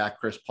bring back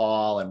Chris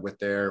Paul, and with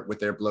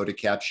their bloated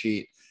cap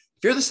sheet.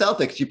 If you're the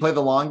Celtics, you play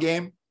the long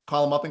game,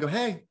 call them up and go,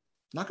 "Hey,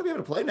 not going to be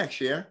able to play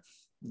next year,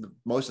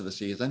 most of the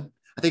season.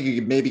 I think you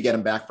could maybe get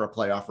him back for a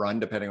playoff run,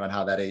 depending on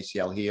how that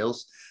ACL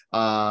heals.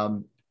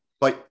 And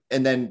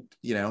then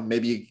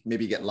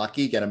maybe get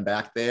lucky, get him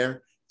back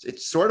there.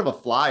 It's sort of a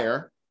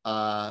flyer."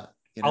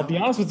 I'll be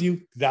honest with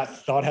you, that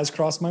thought has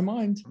crossed my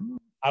mind.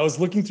 I was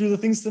looking through the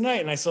things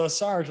tonight and I saw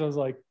Sarge. I was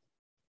like,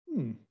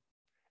 And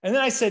then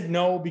I said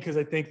no, because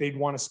I think they'd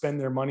want to spend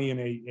their money in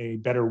a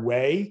better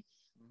way.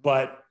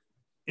 But,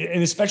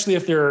 and especially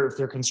if they're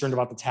concerned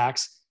about the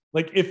tax,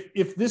 like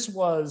if this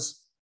was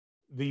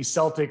the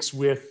Celtics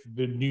with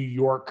the New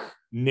York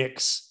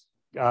Knicks,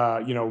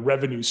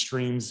 revenue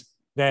streams,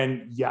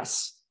 then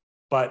yes.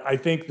 But I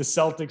think the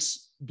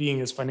Celtics,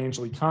 being as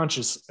financially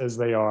conscious as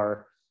they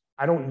are,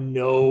 I don't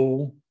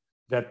know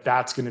that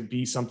that's going to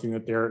be something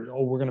that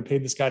we're going to pay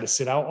this guy to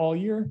sit out all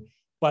year,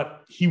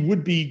 but he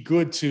would be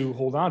good to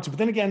hold on to. But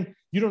then again,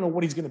 you don't know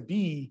what he's going to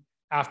be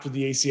after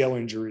the ACL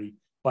injury,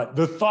 but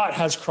the thought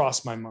has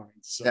crossed my mind.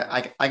 So yeah,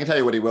 I can tell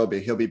you what he will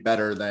be. He'll be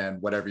better than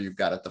whatever you've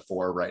got at the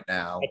 4 right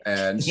now.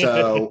 And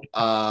so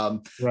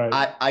right.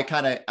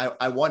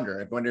 I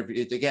wonder if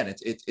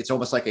it's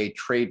almost like a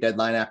trade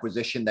deadline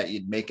acquisition that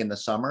you'd make in the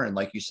summer. And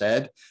like you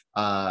said,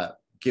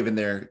 given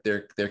their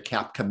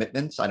cap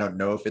commitments, I don't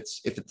know if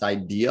it's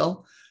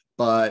ideal,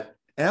 but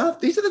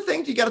these are the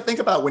things you got to think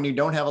about when you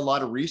don't have a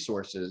lot of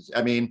resources.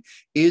 I mean,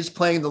 is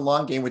playing the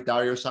long game with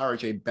Dario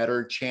Saric a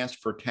better chance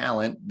for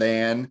talent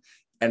than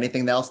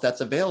anything else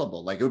that's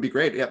available? Like, it would be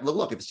great. Yeah,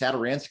 look, if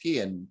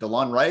Satoransky and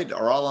DeLon Wright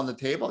are all on the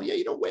table, yeah,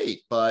 you don't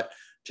wait. But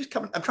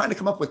I'm trying to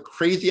come up with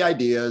crazy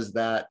ideas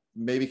that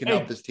maybe can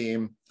help this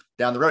team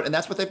down the road, and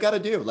that's what they've got to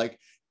do. Like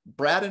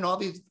Brad and all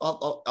these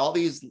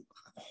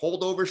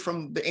holdovers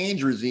from the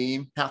Ainge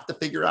regime have to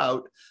figure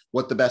out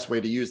what the best way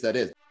to use that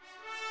is.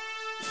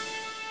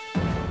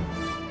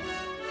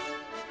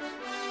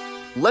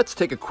 Let's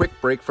take a quick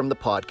break from the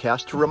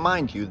podcast to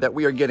remind you that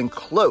we are getting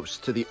close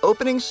to the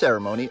opening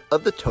ceremony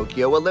of the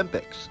Tokyo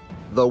Olympics,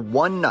 the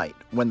one night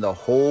when the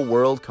whole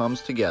world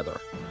comes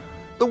together.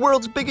 The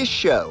world's biggest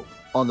show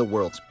on the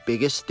world's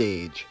biggest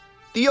stage.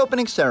 The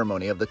opening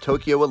ceremony of the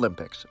Tokyo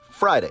Olympics,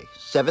 Friday,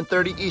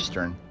 7:30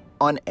 Eastern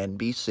on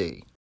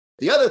NBC.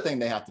 The other thing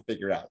they have to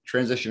figure out,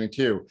 transitioning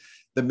to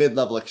the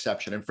mid-level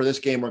exception. And for this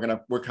game,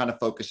 we're kind of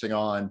focusing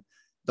on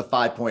the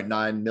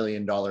 $5.9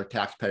 million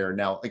taxpayer.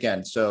 Now,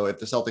 again, so if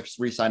the Celtics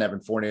re-sign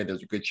Evan Fournier,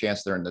 there's a good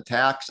chance they're in the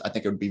tax. I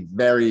think it would be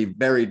very,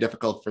 very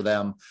difficult for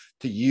them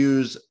to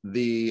use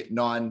the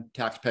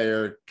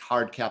non-taxpayer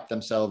hard cap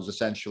themselves,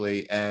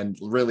 essentially, and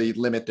really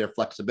limit their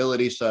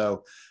flexibility.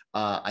 So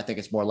I think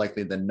it's more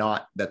likely than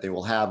not that they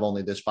will have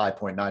only this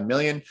 $5.9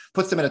 million.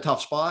 Puts them in a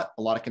tough spot.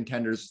 A lot of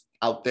contenders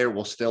out there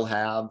will still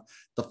have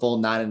the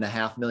full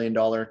 $9.5 million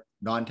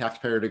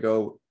non-taxpayer to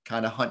go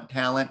kind of hunt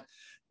talent.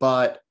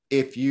 But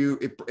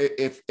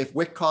if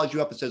Wick calls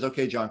you up and says,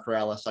 "Okay, John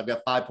Karalis, I've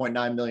got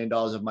 $5.9 million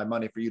of my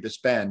money for you to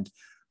spend,"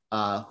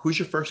 Who's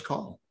your first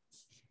call?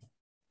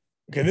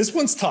 Okay, this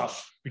one's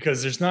tough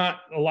because there's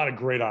not a lot of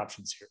great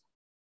options here.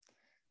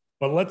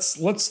 But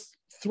let's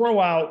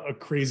throw out a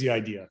crazy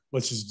idea.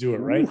 Let's just do it,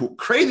 right? Ooh,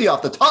 crazy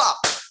off the top.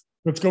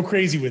 Let's go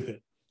crazy with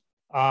it.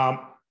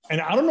 And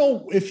I don't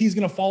know if he's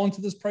going to fall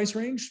into this price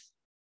range,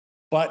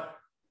 but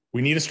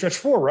we need a stretch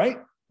four, right?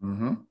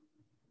 Mm-hmm.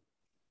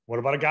 What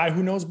about a guy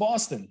who knows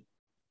Boston?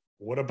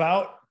 What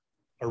about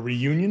a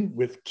reunion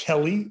with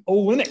Kelly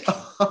Olynyk?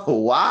 Oh,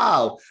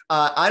 wow.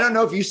 I don't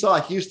know if you saw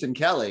Houston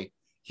Kelly.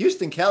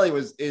 Houston Kelly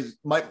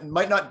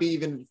might not be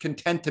even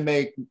content to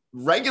make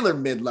regular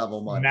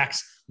mid-level money.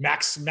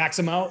 Max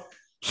him out.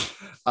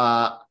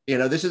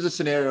 This is a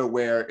scenario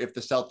where if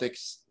the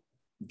Celtics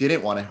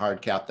didn't want to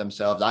hard cap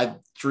themselves, I've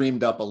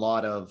dreamed up a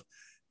lot of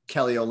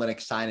Kelly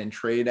Olynyk sign and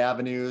trade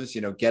avenues,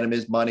 get him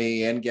his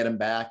money and get him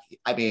back.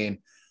 I mean,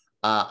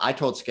 I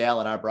told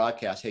Scal in our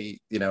broadcast, hey,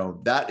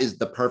 that is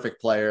the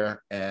perfect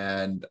player.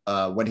 And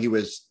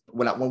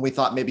when we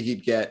thought maybe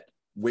he'd get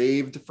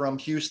waived from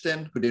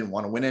Houston, who didn't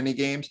want to win any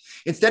games,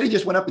 instead he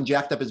just went up and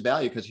jacked up his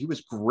value because he was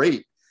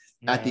great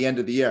at the end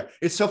of the year.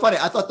 It's so funny.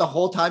 I thought the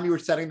whole time you were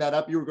setting that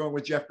up, you were going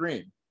with Jeff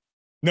Green.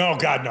 No,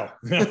 God, no.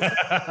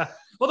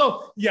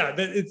 Although, yeah,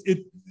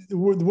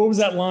 what was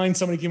that line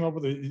somebody came up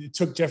with? It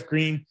took Jeff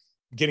Green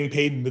getting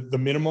paid the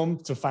minimum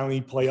to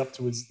finally play up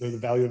to the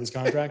value of his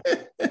contract.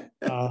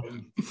 I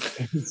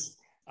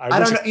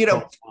don't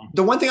know.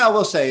 The one thing I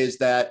will say is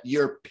that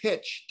your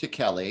pitch to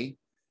Kelly,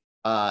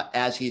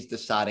 as he's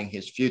deciding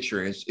his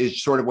future,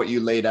 is sort of what you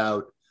laid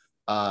out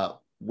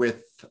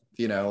with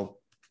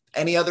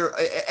any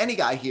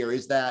guy here,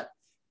 is that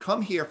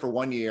come here for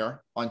 1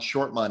 year on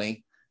short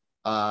money.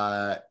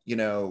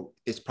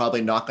 It's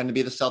probably not going to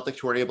be the Celtics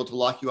who are able to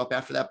lock you up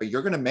after that, but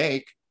you're going to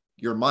make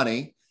your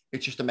money.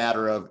 It's just a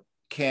matter of,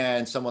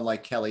 can someone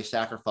like Kelly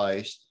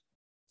sacrifice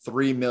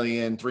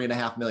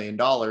 $3.5 million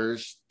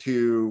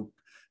to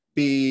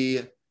be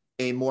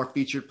a more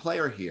featured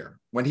player here,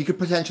 when he could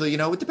potentially,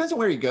 it depends on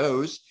where he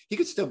goes. He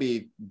could still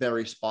be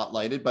very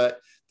spotlighted, but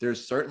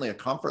there's certainly a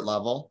comfort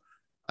level.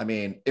 I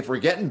mean, if we're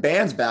getting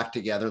bands back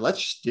together, let's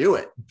just do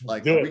it.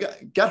 Like, we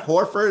got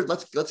Horford.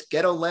 Let's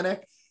get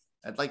Olynyk.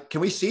 And can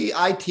we see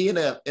IT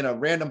in a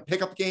random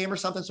pickup game or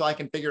something, so I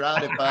can figure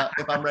out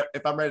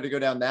if I'm ready to go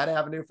down that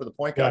avenue for the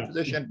point guard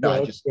position?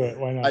 No,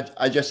 why not?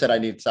 I just said I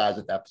need size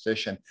at that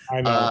position.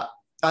 I know.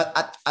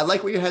 I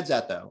like where your head's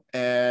at though,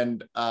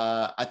 and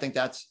I think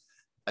that's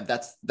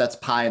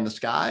pie in the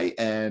sky,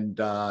 and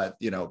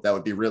that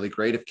would be really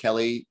great if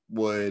Kelly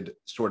would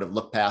sort of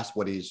look past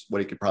what he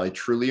could probably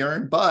truly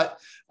earn, but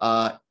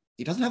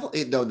he doesn't have,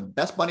 the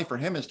best money for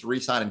him is to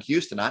re-sign in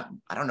Houston. I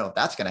don't know if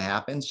that's going to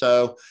happen.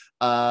 So,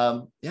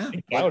 yeah.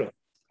 I doubt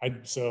it.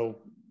 So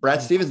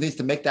Brad Stevens needs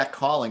to make that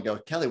call and go,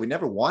 Kelly, we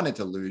never wanted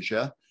to lose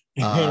you.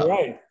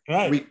 Right.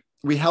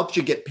 We helped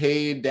you get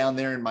paid down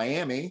there in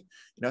Miami.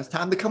 It's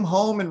time to come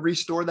home and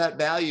restore that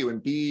value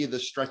and be the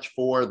stretch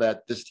four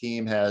that this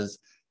team has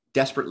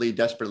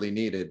desperately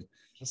needed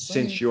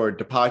since your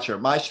departure.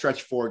 My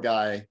stretch four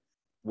guy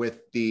with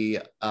the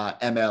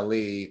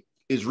MLE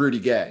is Rudy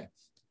Gay.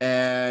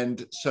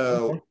 And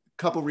so a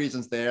couple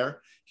reasons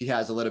there. He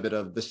has a little bit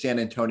of the San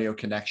Antonio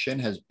connection.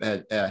 Him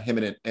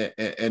and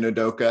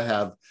Udoka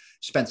have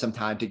spent some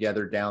time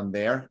together down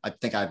there. I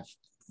think I've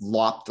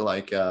lopped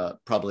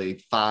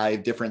probably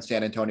 5 different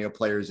San Antonio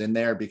players in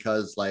there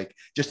because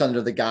just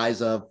under the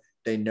guise of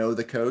they know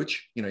the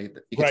coach. You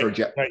can throw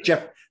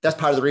Jeff. That's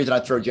part of the reason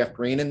I throw Jeff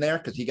Green in there,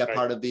 because he got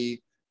part of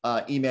the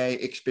Ime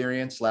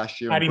experience last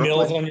year. Patty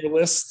Mills on your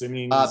list. I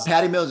mean,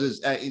 Patty Mills is.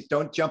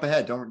 Don't jump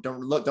ahead.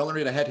 Don't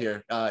read ahead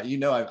here.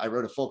 I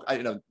wrote a full.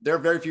 There are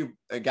very few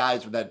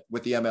guys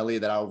with the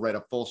MLE that I'll write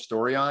a full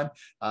story on.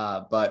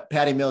 But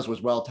Patty Mills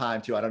was well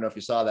timed too. I don't know if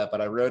you saw that,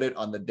 but I wrote it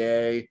on the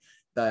day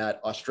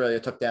that Australia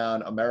took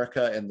down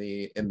America in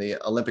the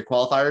Olympic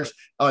qualifiers.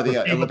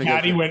 Olympic.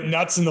 Patty went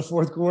nuts in the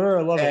fourth quarter.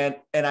 I love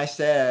it. And I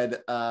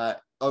said,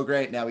 oh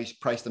great, now he's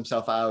priced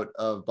himself out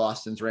of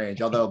Boston's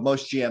range. Although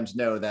most GMs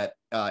know that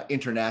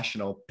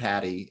international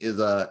Patty is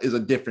a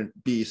different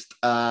beast.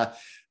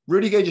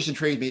 Rudy Gay just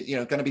intrigued me.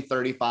 Going to be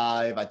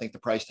 35. I think the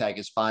price tag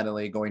is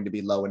finally going to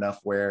be low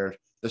enough where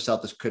the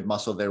Celtics could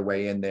muscle their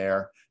way in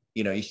there.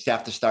 You just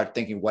have to start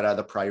thinking, what are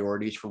the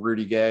priorities for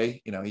Rudy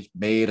Gay? He's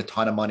made a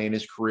ton of money in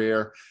his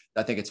career.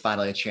 I think it's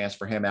finally a chance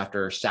for him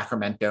after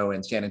Sacramento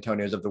and San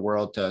Antonio's of the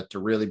world to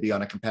really be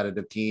on a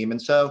competitive team.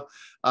 And so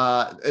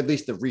at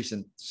least the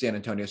recent San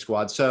Antonio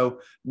squad. So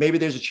maybe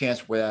there's a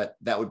chance where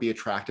that would be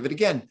attractive. And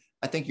again,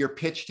 I think your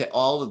pitch to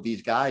all of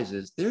these guys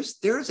is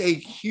there's a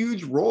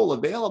huge role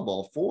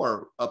available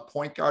for a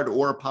point guard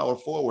or a power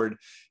forward.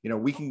 The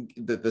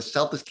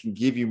Celtics can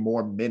give you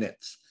more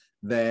minutes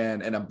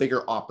and a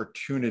bigger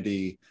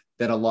opportunity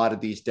than a lot of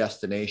these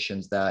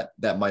destinations that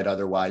might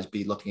otherwise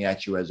be looking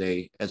at you as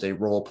a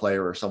role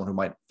player or someone who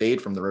might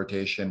fade from the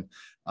rotation.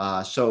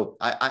 So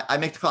I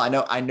make the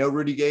call. I know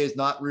Rudy Gay is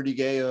not Rudy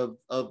Gay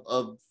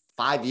of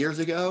 5 years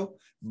ago,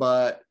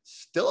 but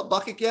still a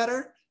bucket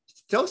getter,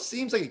 still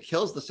seems like it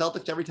kills the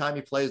Celtics every time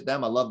he plays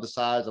them. I love the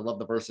size. I love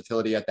the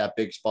versatility at that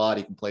big spot.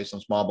 He can play some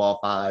small ball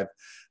five.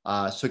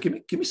 So give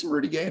me some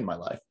Rudy Gay in my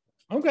life.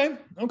 Okay.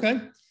 Who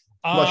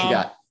else you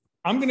got?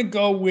 I'm going to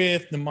go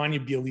with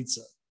Nemanja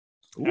Bjelica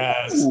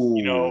as,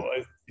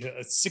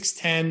 a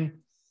 6'10",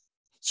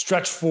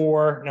 stretch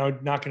four. Now,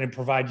 not going to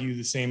provide you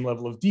the same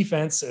level of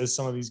defense as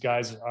some of these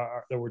guys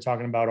that we're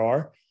talking about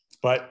are.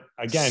 But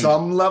again,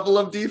 some level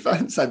of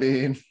defense. I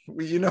mean,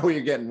 you know what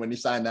you're getting when you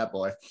sign that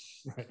boy.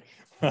 Right.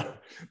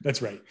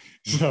 That's right.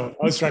 So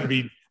I was trying to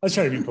be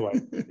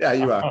polite. Yeah,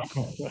 you are.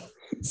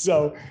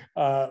 So,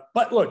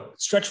 but look,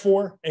 stretch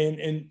four,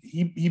 and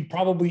he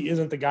probably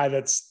isn't the guy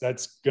that's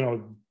going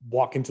to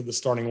walk into the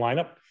starting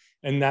lineup,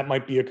 and that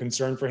might be a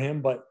concern for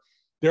him. But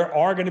there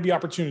are going to be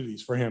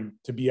opportunities for him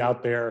to be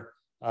out there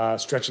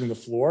stretching the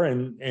floor,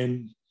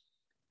 and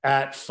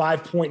at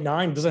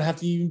 5.9 doesn't have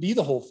to even be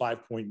the whole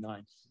 5.9.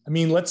 I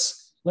mean,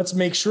 let's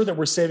make sure that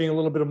we're saving a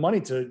little bit of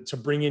money to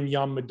bring in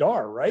Yam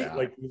Madar, right? Yeah.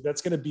 Like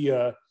that's going to be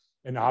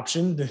an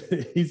option.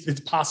 It's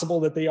possible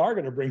that they are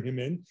going to bring him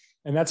in,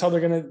 and that's how they're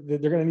going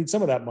to need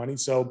some of that money.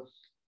 So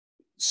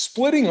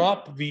splitting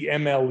up the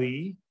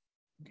MLE,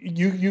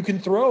 you can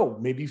throw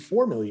maybe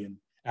 $4 million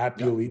at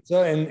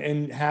Bjelica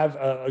and have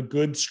a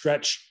good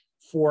stretch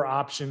four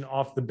option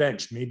off the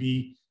bench.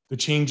 Maybe the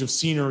change of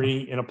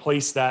scenery in a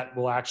place that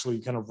will actually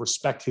kind of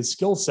respect his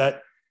skill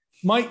set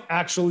might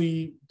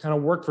actually kind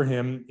of work for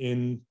him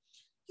in,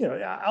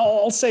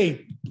 I'll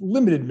say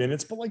limited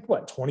minutes, but like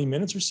 20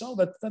 minutes or so.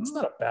 That's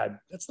not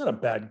a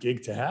bad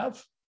gig to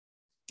have.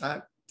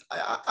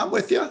 I'm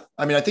with you.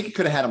 I mean, I think you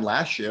could have had him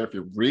last year if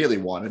you really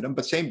wanted him,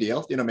 but same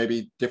deal.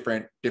 Maybe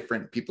different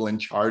people in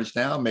charge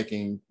now,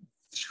 making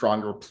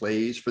stronger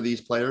plays for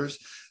these players.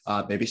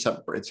 Maybe it's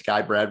a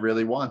guy Brad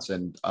really wants.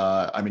 And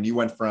I mean, you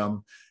went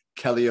from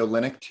Kelly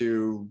Olynyk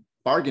to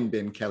bargain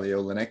bin Kelly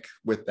Olynyk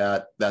with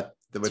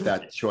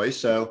that choice.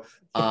 So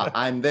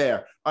I'm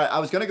there. All right, I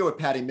was going to go with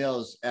Patty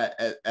Mills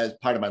as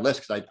part of my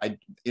list because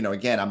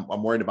again,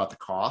 I'm worried about the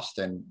cost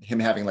and him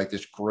having like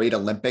this great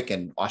Olympic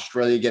and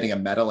Australia getting a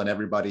medal and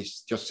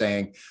everybody's just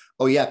saying,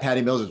 oh yeah,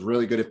 Patty Mills is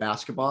really good at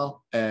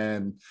basketball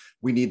and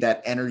we need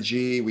that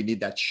energy. We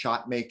need that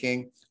shot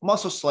making. I'm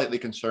also slightly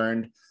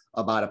concerned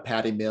about a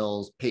Patty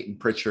Mills, Peyton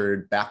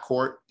Pritchard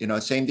backcourt,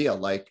 same deal.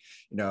 Like,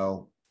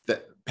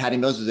 that Patty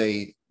Mills is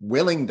a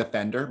willing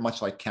defender,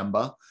 much like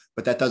Kemba,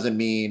 but that doesn't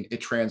mean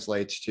it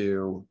translates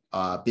to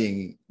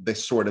being the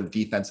sort of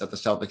defense that the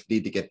Celtics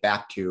need to get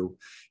back to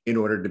in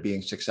order to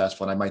being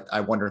successful. And I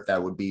wonder if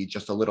that would be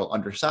just a little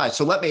undersized.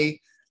 So let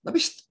me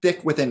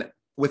stick with an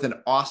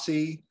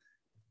Aussie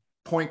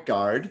point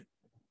guard,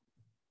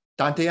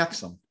 Dante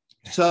Exum.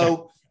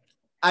 So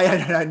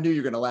I knew you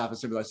were going to laugh as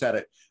soon as I said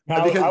it.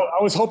 Because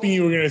I was hoping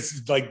you were going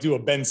to do a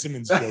Ben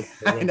Simmons joke.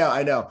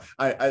 I know.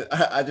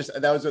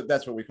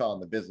 That's what we call in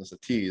the business a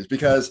tease,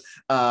 because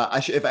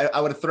I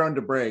would have thrown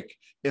to break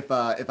if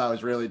I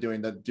was really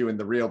doing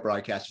the real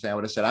broadcast. I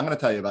would have said, I'm going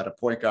to tell you about a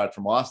point guard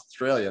from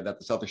Australia that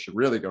the Celtics should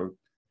really go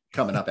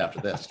coming up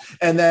after this.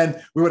 And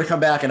then we would have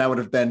come back and I would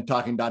have been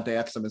talking Dante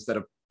Exum instead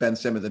of Ben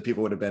Simmons, and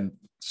people would have been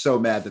so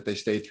mad that they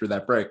stayed through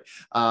that break.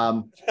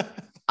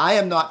 I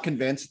am not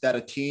convinced that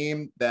a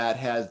team that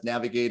has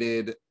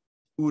navigated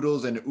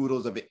oodles and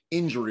oodles of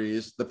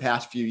injuries the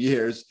past few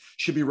years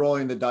should be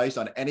rolling the dice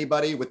on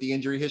anybody with the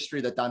injury history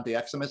that Dante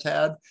Exum has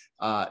had.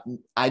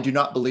 I do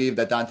not believe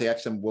that Dante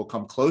Exum will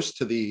come close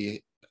to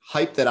the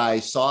hype that I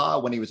saw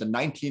when he was a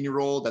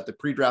 19-year-old at the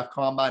pre-draft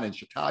combine in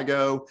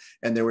Chicago.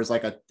 And there was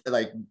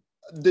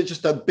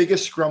just the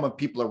biggest scrum of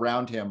people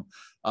around him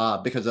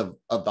because of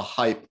the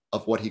hype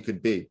of what he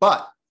could be,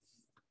 but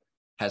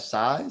has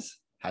size,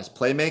 has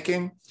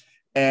playmaking.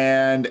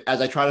 And as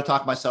I try to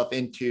talk myself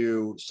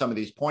into some of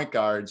these point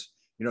guards,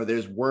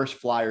 there's worse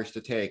flyers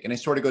to take. And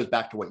it sort of goes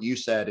back to what you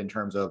said in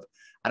terms of,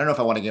 I don't know if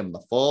I want to give them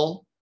the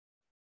full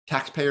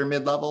taxpayer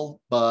mid-level,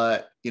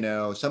 but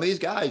some of these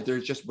guys,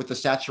 there's just, with the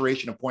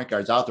saturation of point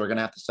guards out there, are going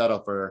to have to settle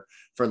for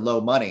low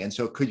money. And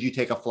so could you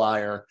take a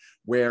flyer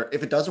where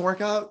if it doesn't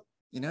work out,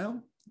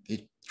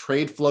 the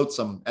trade floats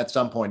him at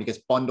some point, he gets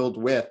bundled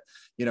with,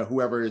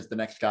 whoever is the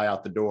next guy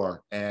out the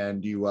door,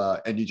 and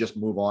you just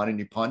move on and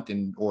you punt,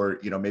 or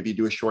maybe you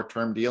do a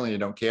short-term deal and you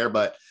don't care.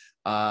 But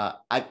I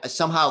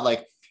somehow,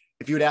 like,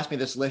 if you had asked me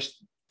this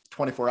list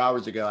 24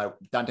 hours ago,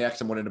 Dante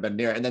Exum wouldn't have been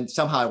near. And then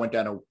somehow I went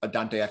down a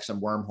Dante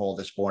Exum wormhole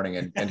this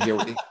morning, and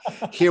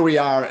here we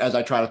are as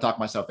I try to talk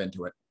myself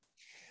into it.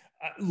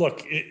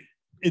 Look,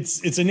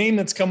 it's a name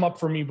that's come up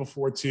for me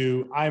before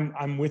too.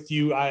 I'm with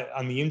you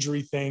on the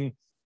injury thing.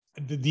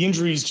 The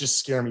injuries just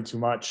scare me too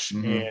much,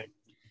 and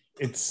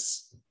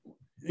it's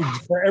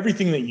for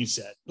everything that you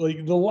said.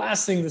 Like, the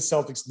last thing the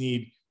Celtics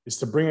need is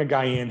to bring a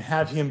guy in,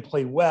 have him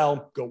play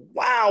well, go,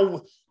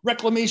 wow,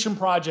 reclamation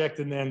project,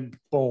 and then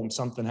boom,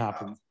 something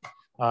happens.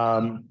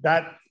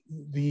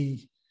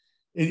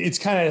 It's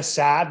kind of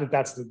sad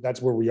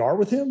that's where we are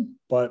with him,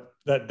 but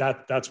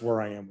that's where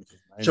I am with him.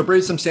 So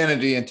breathe some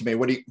sanity into me.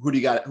 Who do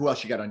you got? Who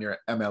else you got on your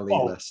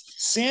MLE list?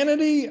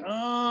 Sanity.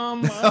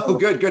 Oh,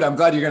 good. I'm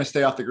glad you're going to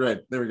stay off the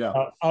grid. There we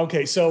go.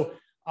 Okay. So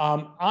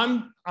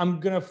I'm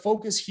going to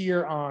focus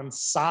here on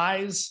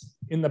size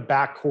in the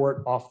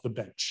backcourt off the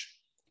bench.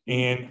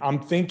 And I'm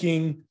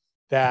thinking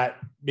that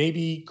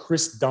maybe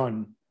Chris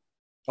Dunn.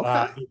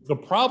 Okay. The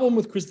problem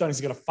with Chris Dunn is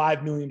he's got a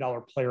 $5 million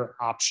player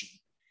option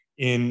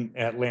in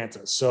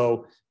Atlanta.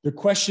 So the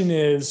question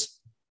is,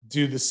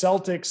 do the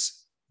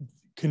Celtics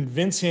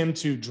convince him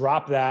to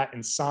drop that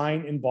and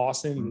sign in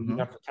Boston? Mm-hmm. You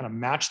have to kind of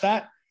match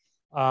that.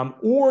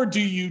 Or do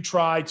you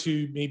try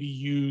to maybe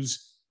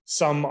use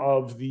some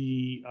of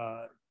the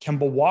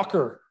Kemba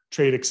Walker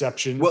trade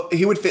exception? Well,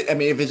 he would fit. I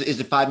mean, is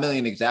it $5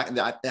 million exactly?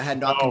 I had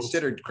not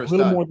considered Chris Dunn.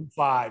 A little Dunn. more than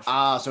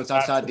 5. So it's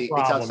outside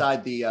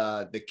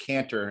the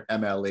Cantor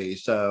MLE.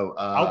 So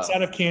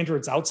outside of Cantor,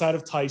 it's outside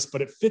of Tice,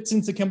 but it fits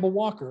into Kemba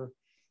Walker.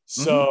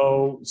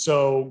 So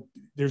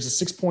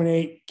there's a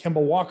 6.8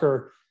 Kemba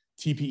Walker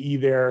TPE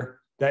there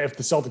that if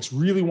the Celtics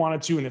really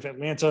wanted to, and if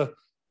Atlanta,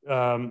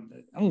 I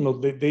don't know,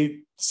 they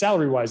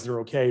salary wise they're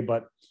okay,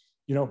 but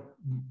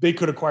they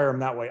could acquire him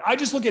that way. I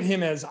just look at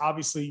him as,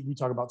 obviously, we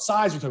talk about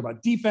size, we talk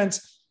about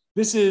defense.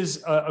 This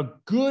is a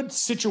good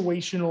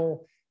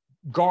situational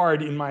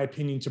guard, in my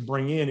opinion, to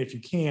bring in if you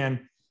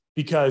can,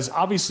 because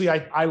obviously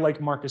I like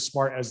Marcus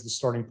Smart as the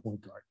starting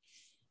point guard.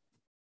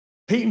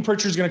 Peyton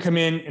Pritchard's going to come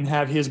in and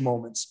have his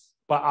moments,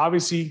 but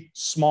obviously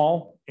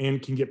small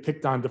and can get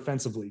picked on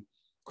defensively.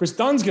 Chris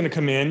Dunn's going to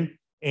come in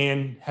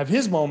and have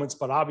his moments,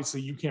 but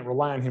obviously you can't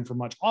rely on him for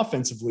much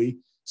offensively.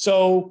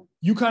 So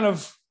you kind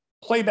of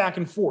play back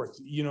and forth.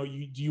 Do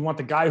you want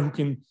the guy who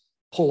can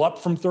pull up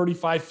from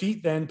 35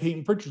 feet? Then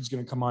Peyton Pritchard's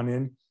going to come on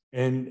in.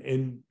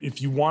 And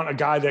if you want a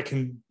guy that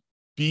can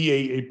be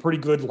a pretty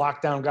good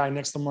lockdown guy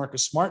next to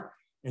Marcus Smart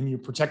and you're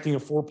protecting a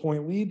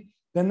 4-point lead,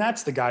 then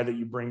that's the guy that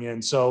you bring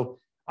in. So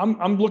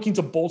I'm looking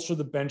to bolster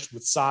the bench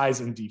with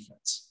size and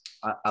defense.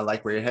 I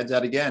like where your head's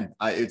at again.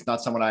 It's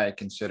not someone I had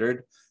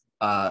considered.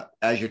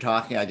 As you're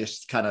talking, I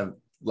just kind of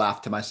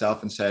laughed to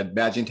myself and said,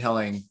 imagine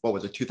telling,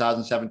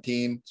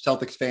 2017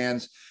 Celtics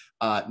fans,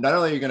 not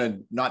only are you going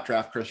to not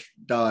draft Chris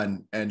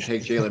Dunn and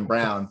take Jaylen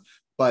Brown,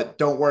 but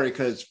don't worry,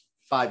 because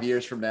 5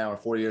 years from now or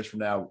 4 years from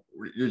now,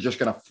 you're just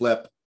going to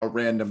flip a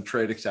random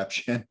trade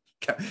exception.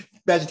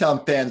 Imagine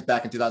telling fans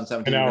back in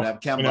 2017, you're going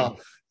to have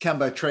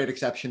Kemba trade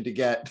exception to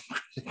get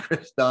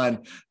Chris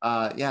Dunn.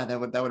 That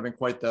would have been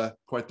quite the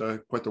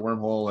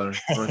wormhole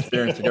or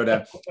experience to go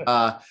down.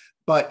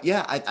 But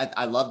yeah,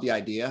 I love the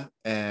idea,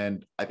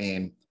 and I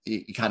mean,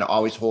 you kind of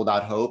always hold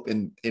out hope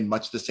in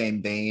much the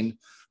same vein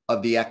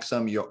of the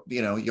Exum.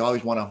 You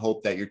always want to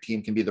hope that your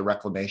team can be the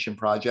reclamation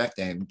project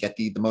and get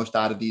the most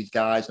out of these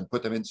guys and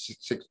put them in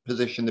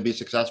position to be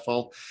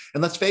successful.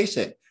 And let's face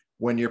it,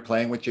 when you're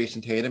playing with Jason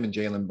Tatum and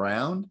Jaylen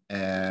Brown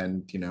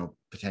and,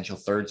 potential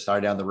third star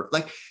down the road,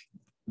 like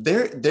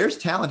there's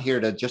talent here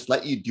to just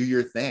let you do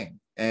your thing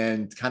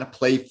and kind of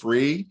play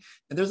free.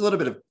 And there's a little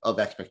bit of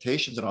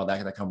expectations and all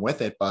that come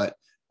with it, but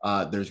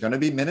there's going to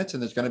be minutes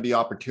and there's going to be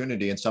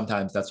opportunity. And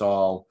sometimes that's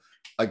all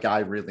a guy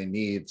really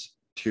needs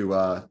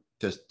to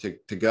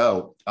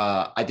go.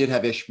 I did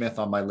have Ish Smith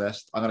on my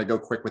list. I'm going to go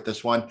quick with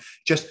this one.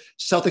 Just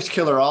Celtics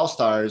killer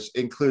all-stars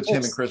includes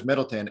him and Chris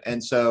Middleton.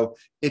 And so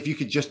if you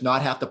could just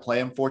not have to play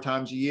him 4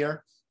 times a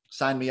year,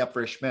 sign me up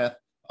for Ish Smith.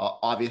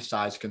 Obvious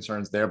size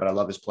concerns there, but I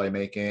love his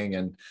playmaking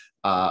and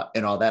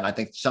all that. And I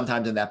think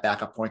sometimes in that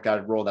backup point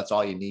guard role, that's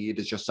all you need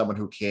is just someone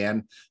who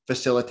can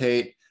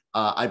facilitate.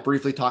 I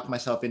briefly talked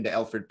myself into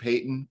Elfrid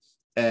Payton.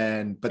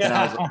 But then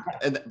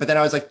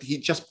I was like, he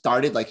just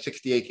started like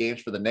 68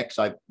 games for the Knicks.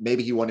 So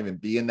maybe he won't even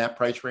be in that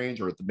price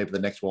range, or maybe the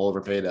Knicks will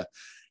overpay to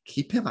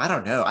keep him. I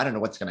don't know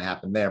what's going to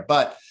happen there.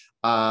 But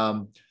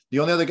the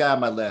only other guy on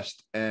my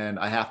list, and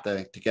I have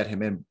to get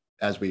him in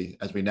as we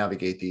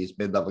navigate these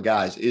mid-level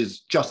guys,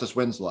 is Justice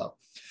Winslow.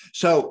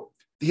 So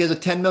he has a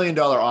 $10 million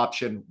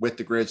option with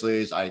the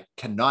Grizzlies. I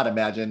cannot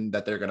imagine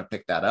that they're going to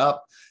pick that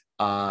up.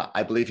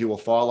 I believe he will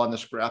fall on the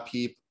scrap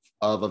heap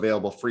of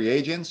available free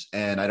agents.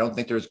 And I don't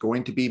think there's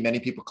going to be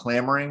many people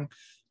clamoring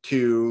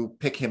to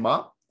pick him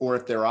up, or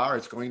if there are,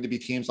 it's going to be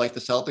teams like the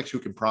Celtics who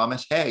can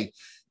promise, hey,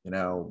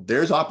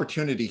 there's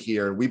opportunity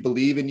here. We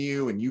believe in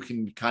you and you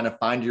can kind of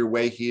find your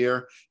way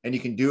here, and you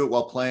can do it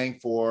while playing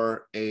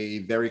for a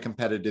very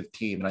competitive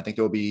team. And I think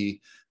there'll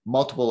be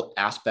multiple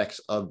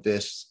aspects of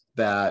this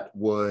that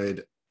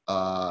would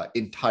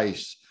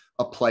entice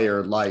a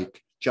player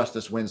like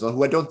Justice Winslow,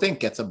 who I don't think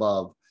gets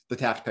above the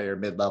taxpayer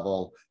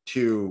mid-level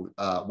to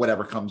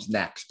whatever comes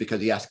next, because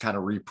he has to kind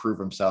of reprove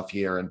himself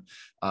here. And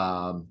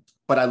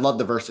but I love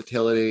the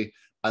versatility.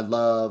 I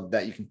love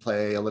that you can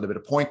play a little bit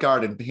of point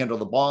guard and handle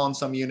the ball in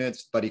some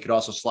units, but he could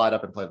also slide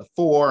up and play the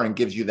 4 and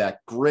gives you that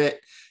grit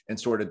and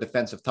sort of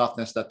defensive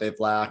toughness that they've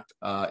lacked.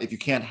 If you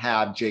can't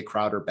have Jay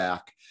Crowder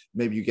back,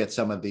 maybe you get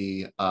some of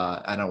the,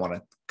 I don't want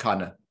to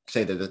kind of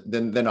say that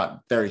they're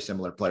not very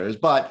similar players,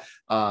 but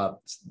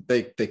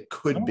they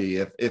could be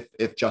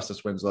if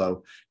Justice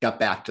Winslow got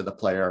back to the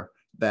player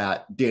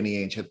that Danny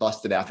Ainge had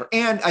busted after.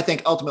 And I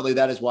think ultimately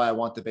that is why I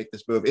want to make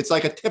this move. It's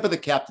like a tip of the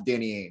cap to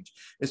Danny Ainge.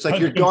 It's like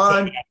you're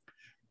gone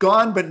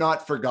but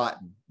not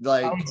forgotten.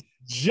 Like, I was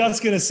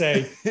just gonna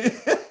say,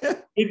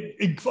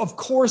 of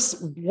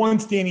course,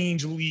 once Danny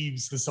Ainge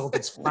leaves, the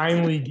Celtics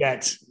finally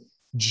get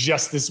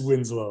Justice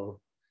Winslow.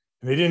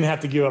 And they didn't have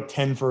to give up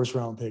 10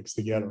 first-round picks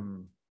to get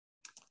him.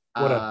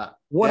 What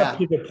a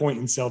pivot point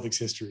in Celtics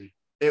history.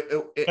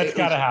 That's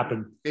got to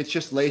happen. It's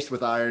just laced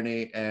with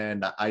irony,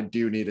 and I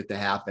do need it to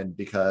happen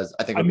because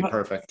I think it would be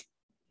perfect.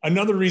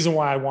 Another reason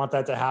why I want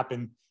that to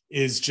happen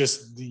is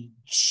just the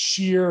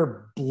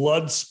sheer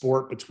blood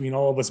sport between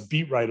all of us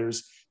beat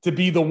writers to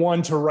be the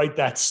one to write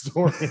that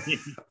story.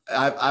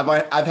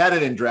 I've had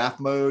it in draft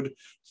mode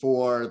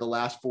for the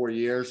last 4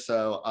 years.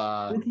 So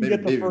we can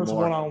get the first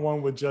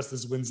one-on-one with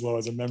Justice Winslow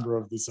as a member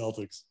of the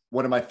Celtics.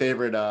 One of my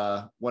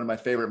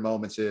favorite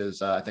moments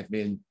is I think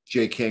me and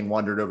Jay King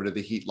wandered over to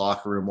the Heat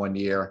locker room one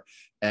year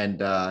and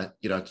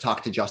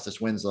talked to Justice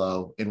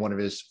Winslow in one of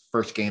his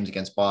first games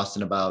against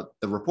Boston about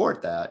the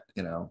report that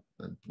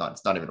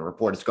it's not even a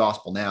report, it's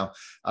gospel now,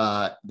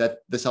 that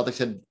the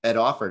Celtics had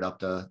offered up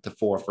to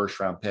 4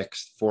 first-round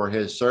picks for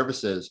his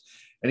services.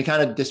 And he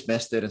kind of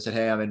dismissed it and said,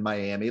 hey, I'm in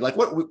Miami. Like,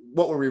 what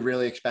were we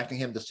really expecting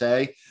him to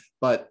say?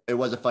 But it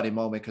was a funny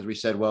moment because we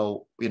said,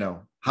 well,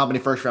 how many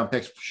first-round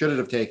picks should it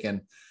have taken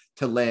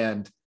to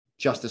land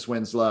Justice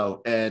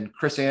Winslow? And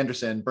Chris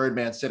Anderson,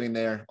 Birdman, sitting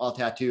there, all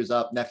tattoos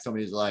up next to him.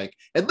 He's like,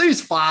 at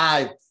least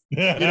 5.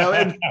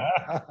 Hey,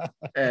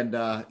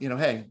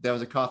 that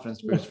was a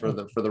confidence boost for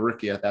the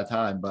rookie at that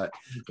time. But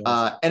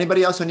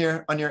anybody else on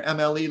your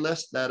MLE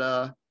list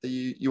that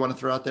you want to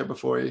throw out there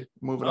before you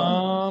move it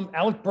on?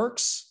 Alec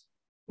Burks.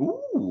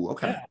 Ooh,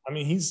 okay. Yeah, I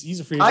mean, he's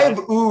a free. I have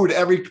oohed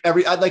every.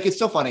 It's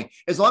so funny.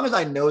 As long as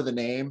I know the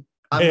name,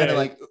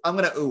 I'm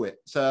gonna ooh it.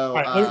 So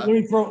right,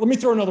 let me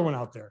throw another one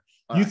out there.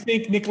 You right.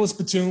 think Nicholas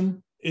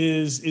Batum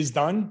is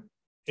done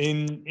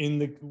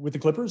with the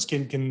Clippers?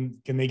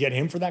 Can they get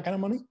him for that kind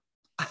of money?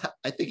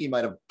 I think he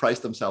might have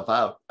priced himself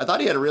out. I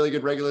thought he had a really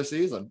good regular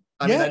season.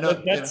 I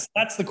know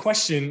that's the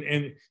question.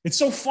 And it's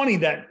so funny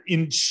that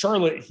in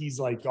Charlotte, he's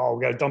like, oh,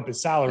 we got to dump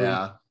his salary.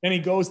 Yeah. Then he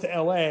goes to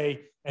LA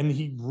and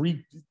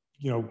he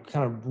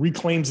kind of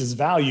reclaims his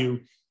value.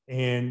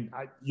 And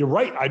you're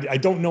right. I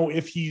don't know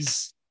if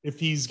he's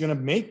going to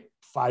make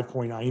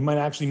 5.9. He might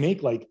actually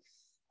make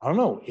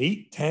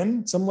 8,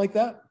 10, something like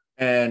that.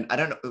 And I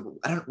don't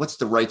know what's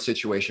the right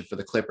situation for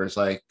the Clippers.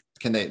 Like,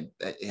 can they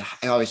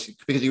obviously,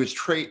 because he was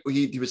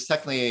he was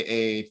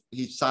technically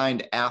he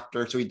signed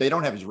after, so they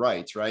don't have his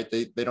rights, right?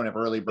 They don't have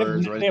early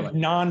birds. They have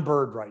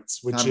non-bird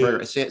rights,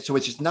 so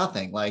it's just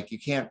nothing. Like you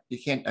can't.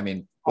 I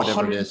mean,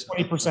 whatever it is,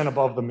 20%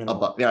 above the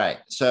minimum. Right.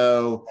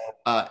 So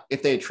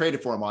if they had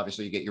traded for him,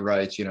 obviously you get your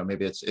rights.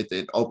 Maybe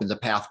it opens a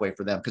pathway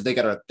for them because they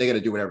gotta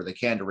do whatever they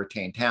can to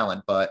retain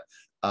talent. But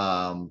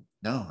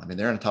no, I mean,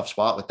 they're in a tough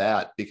spot with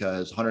that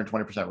because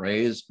 120%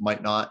 raise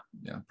might not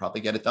probably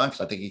get it done because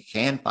I think he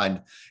can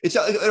find it.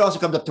 It also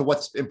comes up to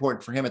what's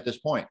important for him at this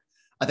point.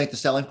 I think the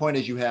selling point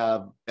is you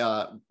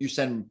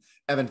send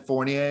Evan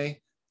Fournier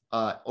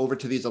over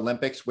to these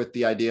Olympics with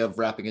the idea of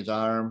wrapping his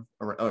arm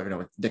or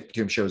if Nick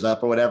Batum shows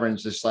up or whatever. And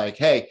it's just like,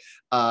 hey,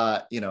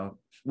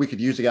 we could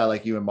use a guy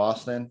like you in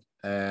Boston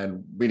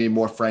and we need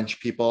more French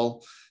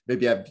people.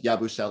 Maybe have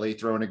Yabusele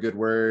throw in a good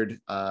word.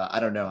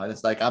 I don't know.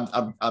 It's like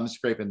I'm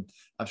scraping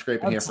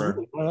Absolutely. here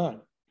for. Why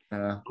not?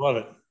 Love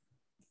it.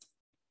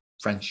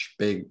 French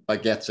big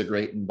baguettes are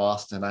great in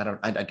Boston. I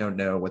don't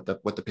know what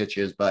the pitch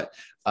is, but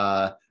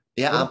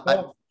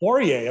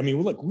Poirier. I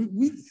mean, look,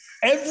 we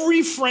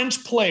every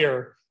French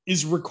player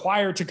is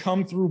required to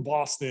come through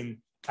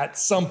Boston at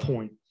some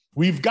point.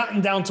 We've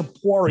gotten down to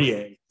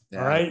Poirier. Yeah.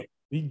 All right,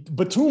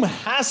 Batum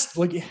has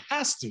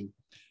to.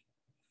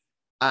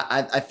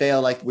 I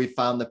feel like we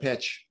found the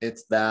pitch.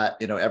 It's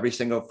that, every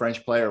single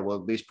French player will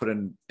at least put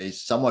in a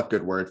somewhat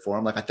good word for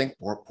him. Like, I think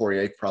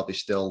Poirier probably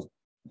still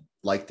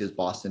liked his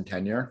Boston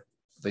tenure,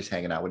 at least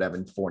hanging out with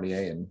Evan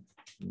Fournier and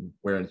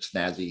wearing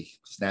snazzy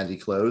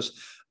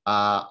clothes.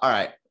 All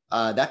right.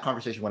 That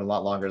conversation went a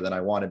lot longer than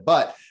I wanted,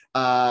 but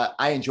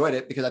I enjoyed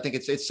it because I think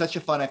it's such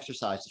a fun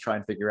exercise to try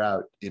and figure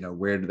out,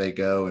 where do they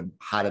go and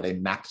how do they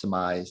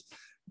maximize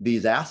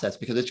these assets,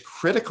 because it's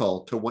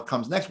critical to what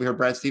comes next. We heard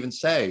Brad Stevens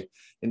say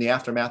in the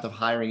aftermath of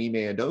hiring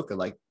Ime Udoka,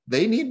 like,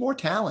 they need more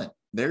talent.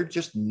 They're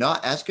just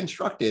not as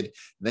constructed.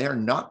 They are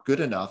not good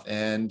enough.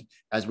 And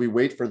as we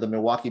wait for the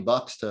Milwaukee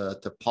Bucks to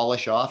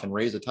polish off and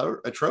raise a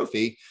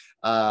trophy,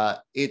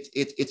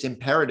 it's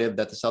imperative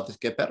that the Celtics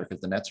get better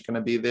because the Nets are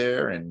going to be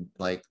there and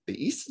the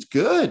East is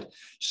good.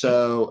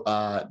 So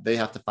they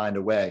have to find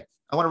a way.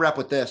 I want to wrap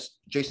with this.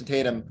 Jason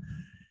Tatum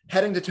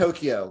heading to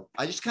Tokyo.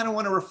 I just kind of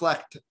want to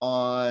reflect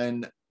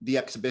on the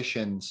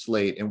exhibition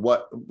slate and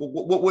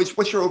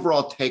what's your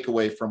overall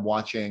takeaway from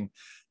watching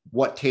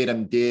what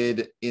Tatum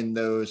did in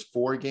those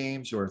 4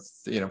 games or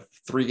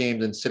 3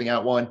 games and sitting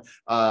out 1.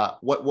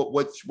 What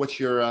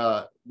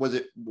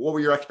were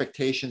your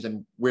expectations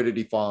and where did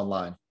he fall in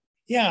line?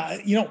 Yeah,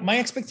 my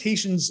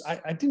expectations,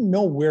 I didn't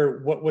know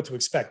what to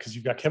expect because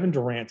you've got Kevin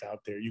Durant out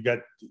there, you got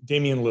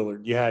Damian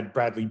Lillard, you had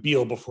Bradley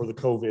Beal before the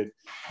COVID,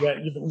 you have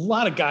a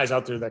lot of guys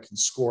out there that can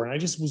score, and I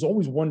just was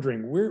always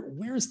wondering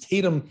where's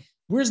Tatum,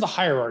 where's the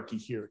hierarchy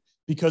here?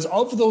 Because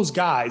of those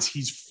guys,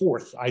 he's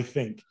 4th, I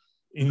think.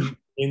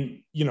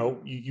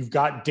 You've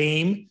got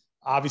Dame,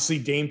 obviously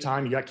Dame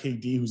time. You got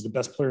KD, who's the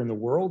best player in the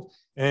world.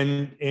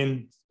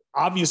 And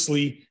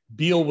obviously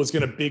Beal was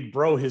going to big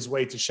bro his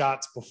way to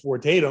shots before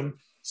Tatum.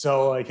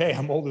 So like, hey,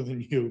 I'm older than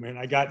you, man.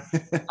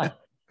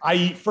 I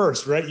eat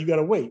first, right? You got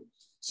to wait.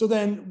 So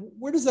then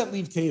where does that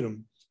leave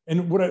Tatum?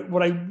 And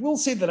what I will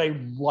say that I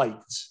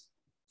liked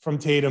from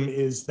Tatum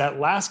is that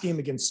last game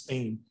against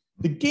Spain,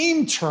 the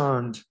game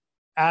turned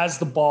as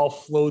the ball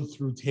flowed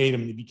through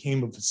Tatum and he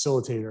became a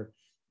facilitator.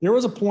 There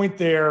was a point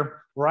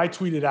there where I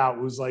tweeted out,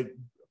 it was like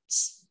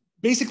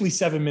basically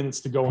 7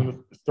 minutes to go in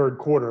the third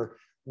quarter,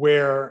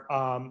 where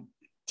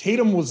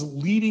Tatum was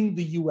leading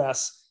the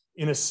U.S.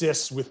 in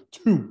assists with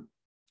 2.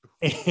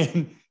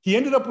 And he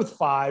ended up with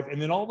 5.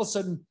 And then all of a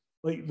sudden,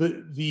 like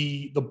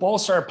the ball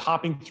started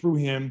popping through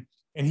him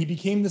and he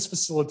became this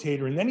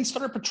facilitator. And then he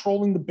started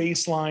patrolling the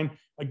baseline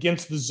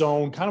against the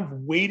zone, kind of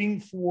waiting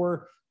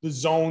for the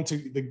zone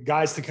the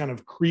guys to kind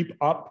of creep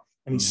up.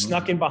 And he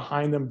snuck in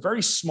behind them.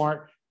 Very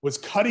smart, was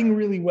cutting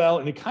really well.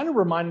 And it kind of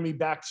reminded me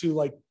back to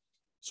like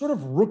sort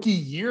of rookie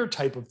year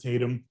type of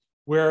Tatum,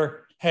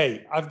 where,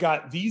 hey, I've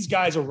got these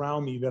guys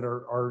around me that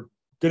are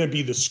going to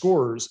be the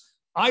scorers.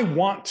 I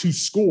want to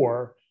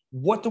score.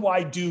 What do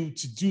I do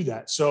to do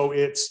that? So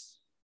it's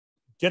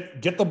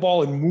get the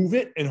ball and move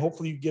it, and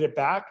hopefully you get it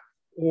back,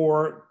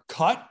 or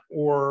cut,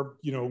 or,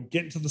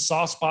 get into the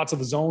soft spots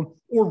of a zone,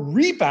 or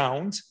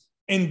rebound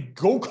and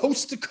go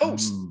coast to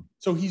coast.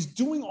 So he's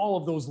doing all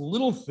of those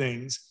little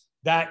things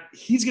that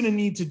he's going to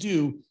need to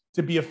do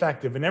to be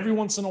effective. And every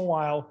once in a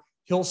while,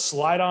 he'll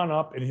slide on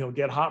up and he'll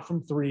get hot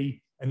from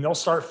 3, and they'll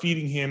start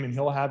feeding him and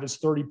he'll have his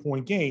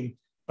 30-point game.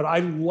 But I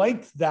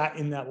liked that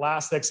in that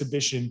last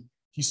exhibition,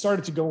 he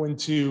started to go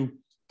into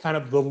kind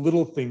of the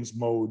little things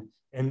mode.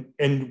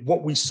 And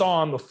what we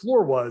saw on the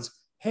floor was,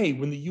 hey,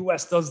 when the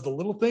U.S. does the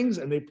little things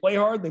and they play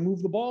hard, they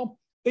move the ball,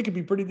 they could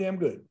be pretty damn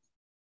good.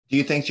 Do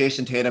you think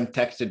Jason Tatum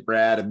texted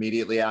Brad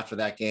immediately after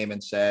that game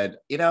and said,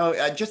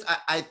 I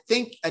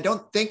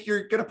don't think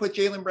you're going to put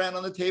Jaylen Brown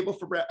on the table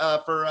for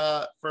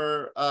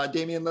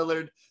Damian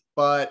Lillard,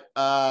 but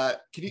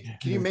can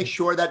you make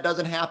sure that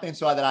doesn't happen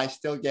so that I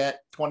still get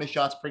 20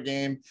 shots per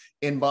game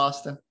in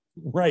Boston?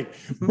 Right.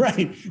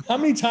 How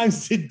many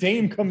times did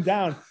Dame come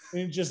down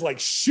and just like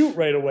shoot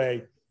right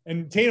away?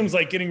 And Tatum's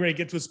like getting ready to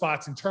get to his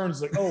spots and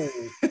turns like, oh,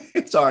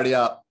 it's already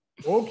up.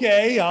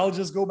 Okay, I'll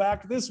just go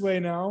back this way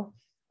now.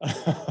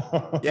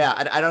 Yeah,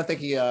 I don't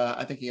think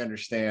I think he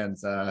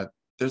understands.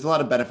 There's a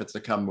lot of benefits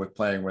that come with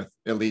playing with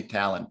elite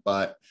talent,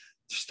 but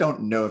just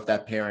don't know if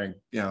that pairing,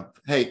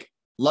 hey,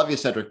 love you,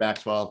 Cedric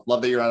Maxwell.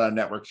 Love that you're on our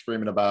network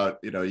screaming about,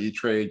 you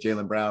trade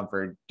Jaylen Brown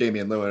for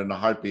Damian Lillard in a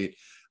heartbeat.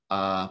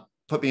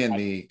 Put me in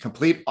the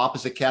complete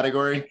opposite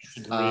category.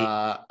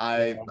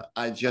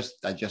 I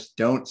just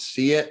don't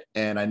see it.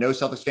 And I know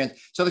Celtics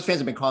fans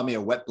have been calling me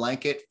a wet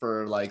blanket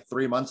for like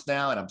 3 months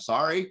now. And I'm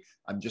sorry.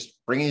 I'm just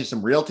bringing you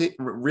some reality.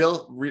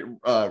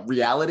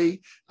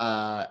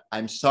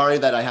 I'm sorry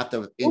that I have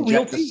to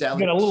inject the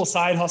salary. You got a little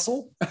side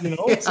hustle,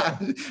 Yeah.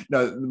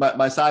 No,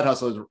 my side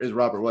hustle is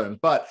Robert Williams.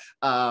 But,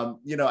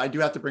 I do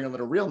have to bring a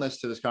little realness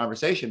to this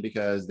conversation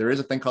because there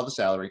is a thing called the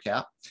salary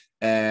cap.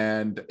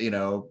 And,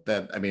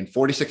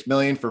 46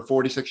 million for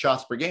 46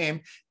 shots per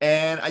game.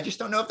 And I just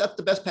don't know if that's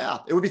the best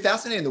path. It would be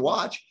fascinating to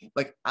watch.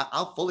 Like,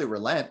 I'll fully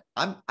relent.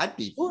 I'd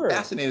be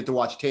fascinated to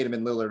watch Tatum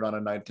and Lillard on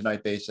a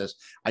night-to-night basis.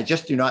 I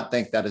just do not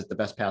think that is the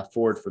best path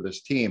forward for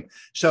this team.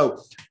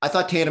 So I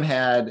thought Tatum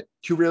had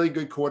 2 really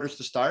good quarters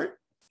to start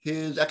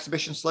his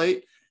exhibition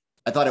slate.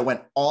 I thought it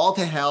went all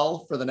to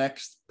hell for the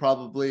next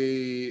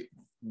probably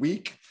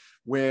week,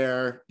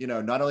 where,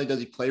 not only does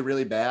he play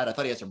really bad, I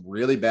thought he had some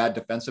really bad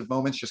defensive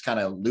moments, just kind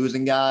of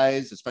losing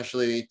guys,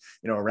 especially,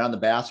 around the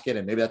basket.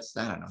 And maybe that's,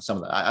 I don't know, some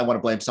of that. I want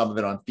to blame some of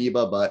it on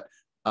FIBA, but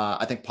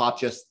I think Pop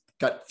just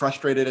got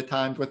frustrated at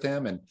times with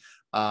him. And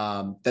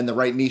then the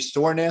right knee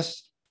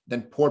soreness,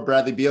 then poor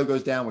Bradley Beal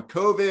goes down with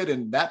COVID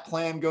and that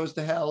plan goes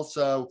to hell.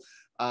 So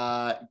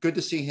good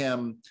to see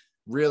him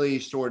really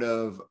sort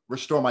of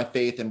restore my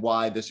faith in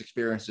why this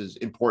experience is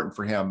important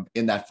for him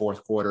in that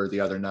fourth quarter the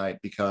other night,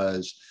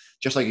 because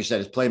just like you said,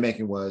 his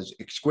playmaking was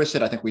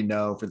exquisite. I think we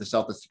know for the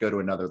Celtics to go to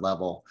another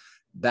level,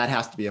 that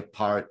has to be a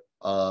part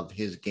of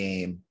his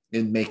game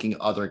in making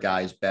other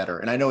guys better.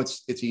 And I know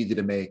it's easy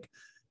to make,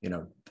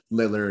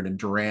 Lillard and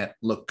Durant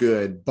look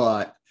good,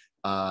 but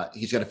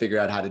he's got to figure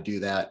out how to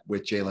do that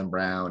with Jaylen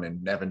Brown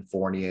and Evan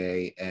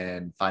Fournier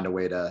and find a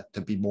way to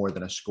be more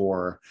than a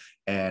scorer.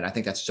 And I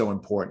think that's so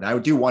important. I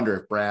do wonder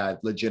if Brad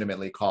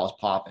legitimately calls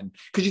Pop. And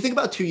because you think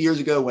about 2 years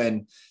ago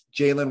when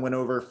Jaylen went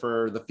over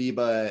for the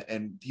FIBA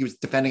and he was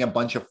defending a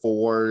bunch of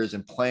 4s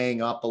and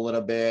playing up a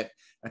little bit.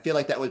 I feel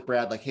like that was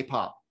Brad, like, hey,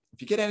 Pop,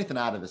 if you get anything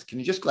out of this, can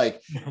you just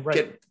get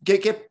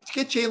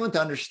Jaylen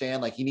to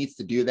understand, like, he needs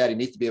to do that. He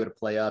needs to be able to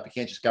play up. He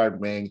can't just guard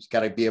wings. He's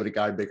got to be able to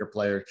guard bigger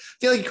players. I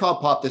feel like he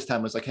called Pop this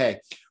time, was like, hey,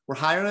 we're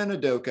hiring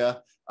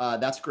Udoka.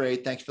 That's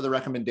great. Thanks for the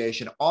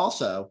recommendation.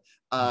 Also,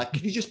 can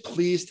you just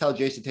please tell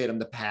Jason Tatum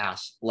to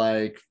pass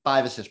like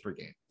 5 assists per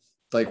game?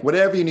 like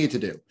whatever you need to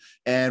do,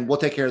 and we'll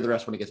take care of the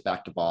rest when he gets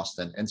back to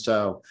Boston. And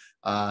so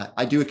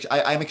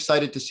I'm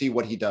excited to see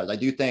what he does. I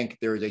do think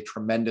there is a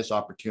tremendous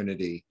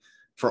opportunity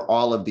for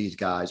all of these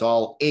guys,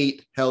 all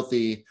 8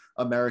 healthy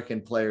American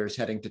players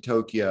heading to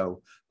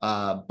Tokyo.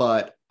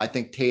 But I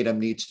think Tatum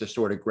needs to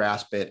sort of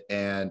grasp it,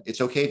 and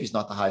it's okay if he's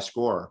not the high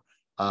scorer,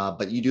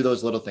 but you do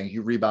those little things,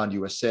 you rebound,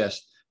 you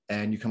assist,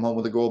 and you come home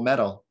with a gold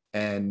medal.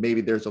 And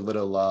maybe there's a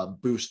little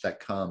boost that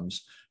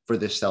comes for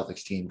this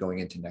Celtics team going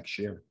into next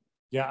year.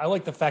 Yeah, I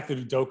like the fact that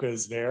Udoka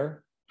is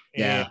there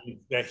and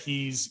that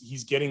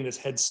he's getting this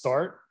head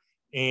start,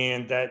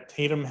 and that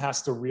Tatum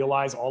has to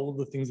realize all of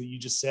the things that you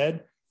just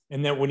said.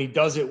 And that when he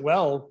does it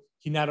well,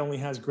 he not only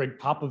has Greg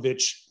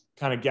Popovich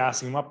kind of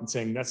gassing him up and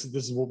saying, this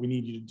is what we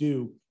need you to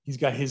do. He's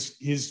got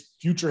his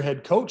future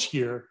head coach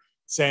here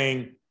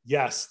saying,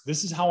 yes,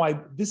 this is how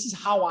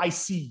I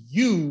see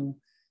you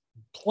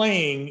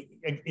playing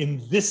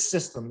in this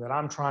system that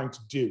I'm trying to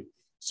do.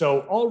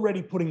 So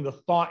already putting the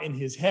thought in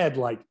his head,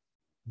 like,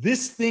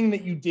 this thing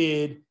that you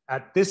did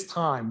at this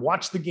time,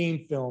 watch the game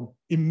film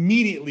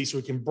immediately so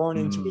it can burn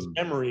into his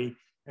memory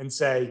and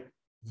say,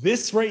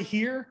 this right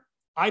here,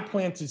 I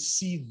plan to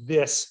see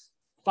this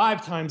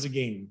 5 times a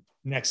game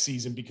next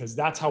season, because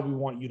that's how we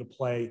want you to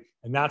play.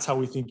 And that's how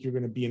we think you're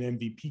going to be an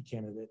MVP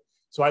candidate.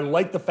 So I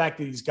like the fact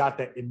that he's got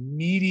that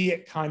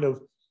immediate kind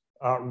of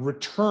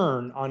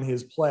return on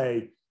his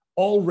play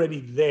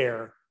already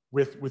there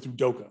with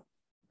Udoka.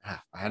 I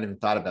hadn't even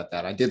thought about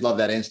that. I did love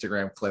that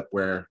Instagram clip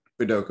where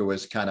Udoka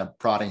was kind of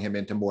prodding him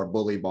into more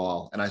bully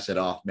ball. And I said,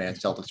 oh man,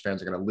 Celtics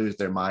fans are going to lose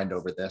their mind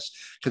over this,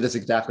 because that's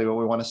exactly what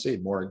we want to see.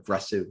 More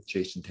aggressive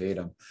Jason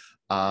Tatum.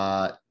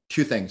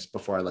 2 things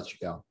before I let you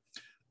go.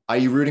 Are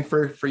you rooting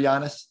for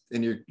Giannis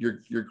in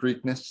your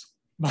Greekness?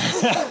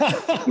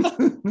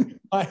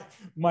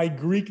 my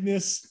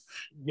Greekness,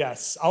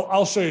 yes.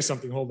 I'll show you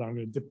something. Hold on, I'm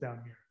going to dip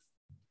down here.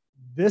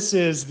 This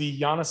is the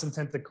Giannis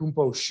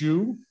Antetokounmpo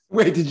shoe.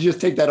 Wait, did you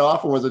just take that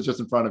off, or was it just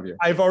in front of you?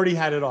 I've already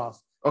had it off.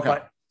 Okay.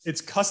 But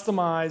it's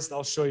customized.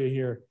 I'll show you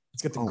here.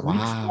 It's got the Greek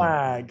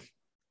flag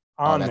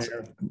on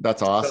there.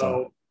 That's awesome.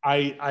 So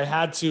I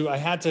had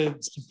to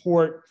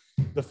support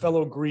the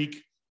fellow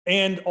Greek.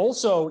 And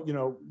also,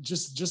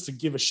 just to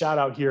give a shout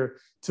out here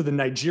to the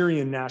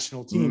Nigerian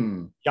national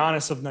team,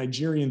 Giannis of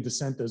Nigerian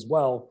descent as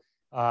well.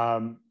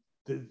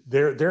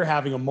 They're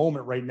having a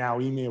moment right now.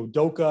 Ime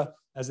Udoka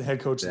as the head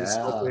coach of the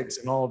Celtics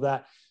and all of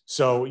that.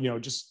 So,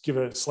 just give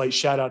a slight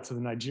shout out to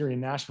the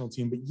Nigerian national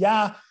team. But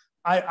yeah,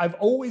 I've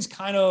always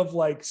kind of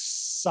like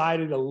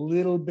sided a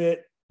little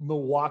bit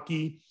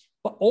Milwaukee,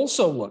 but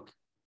also look,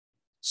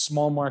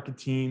 small market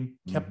team,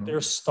 kept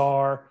their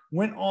star,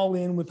 went all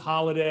in with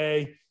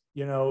Holiday,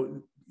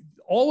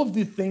 all of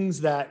the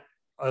things that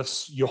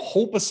you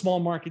hope a small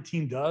market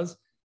team does,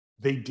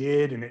 they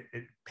did, and it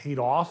paid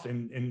off,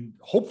 and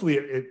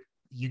hopefully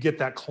you get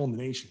that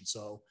culmination.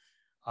 So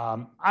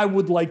I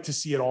would like to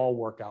see it all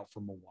work out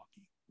for Milwaukee.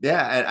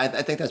 Yeah, and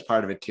I think that's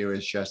part of it too.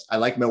 Is just I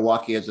like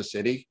Milwaukee as a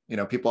city.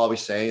 People always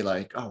say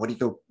like, "Oh, what do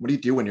you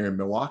do when you're in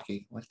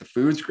Milwaukee?" Like the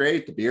food's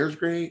great, the beer's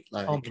great.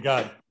 Like, oh my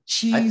god,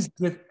 cheese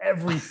with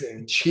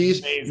everything.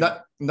 Cheese,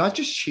 not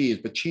just cheese,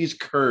 but cheese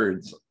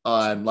curds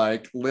on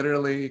like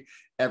literally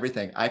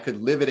everything. I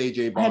could live at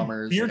AJ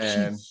Bombers. Beer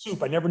cheese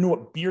soup. I never knew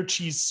what beer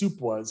cheese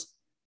soup was,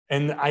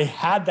 and I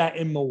had that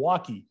in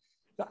Milwaukee.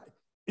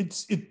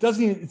 It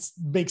doesn't even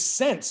make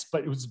sense,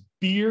 but it was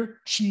beer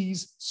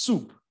cheese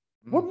soup.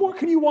 What more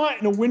can you want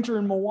in a winter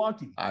in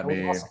Milwaukee? I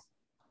mean,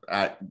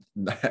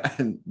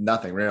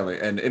 nothing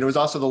really. And it was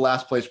also the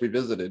last place we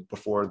visited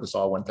before this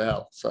all went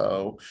down.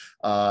 So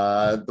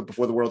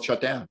before the world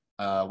shut down.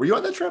 Were you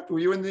on that trip? Were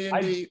you in the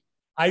Indy?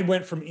 I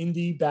went from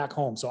Indy back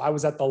home. So I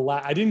was at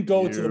I didn't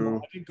go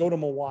to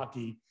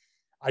Milwaukee.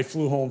 I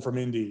flew home from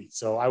Indy.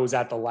 So I was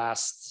at the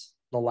last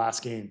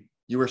game.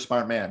 You were a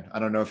smart man. I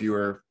don't know if you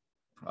were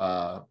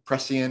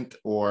prescient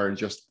or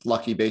just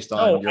lucky based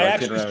on your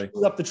itinerary. Actually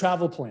screwed up the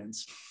travel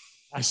plans.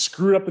 I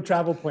screwed up the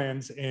travel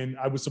plans, and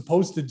I was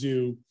supposed to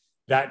do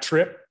that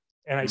trip,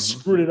 and I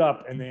screwed it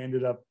up, and they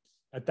ended up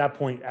at that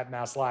point at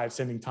Mass Live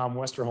sending Tom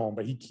Wester home,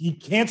 but he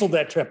canceled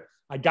that trip.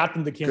 I got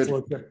them to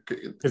cancel the trip.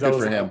 Good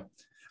for him.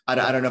 I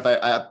don't know if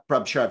I'm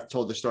probably sure I've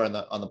told the story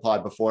on the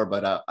pod before,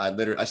 but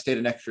I stayed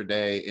an extra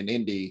day in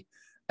Indy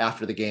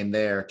after the game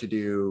there to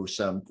do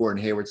some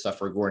Gordon Hayward stuff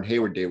for a Gordon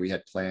Hayward Day we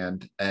had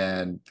planned,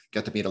 and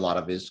got to meet a lot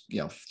of his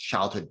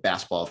childhood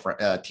basketball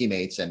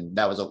teammates, and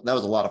that was a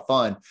lot of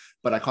fun.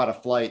 But I caught a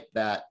flight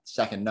that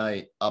second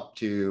night up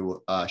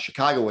to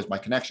Chicago was my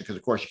connection, because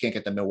of course you can't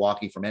get to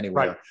Milwaukee from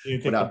anywhere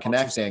without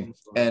connecting.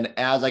 And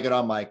as I got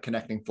on my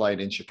connecting flight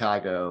in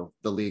Chicago,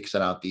 the league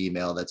sent out the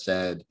email that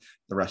said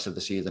the rest of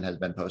the season has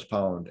been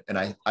postponed. And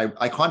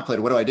I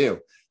contemplated, what do?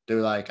 They're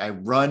like, I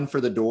run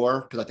for the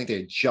door, because I think they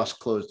had just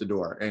closed the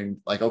door, and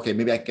like, okay,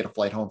 maybe I can get a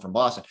flight home from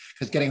Boston,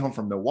 because getting home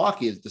from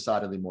Milwaukee is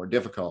decidedly more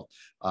difficult.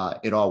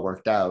 It all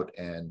worked out,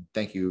 and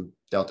thank you,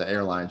 Delta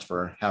Airlines,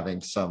 for having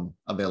some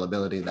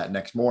availability that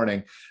next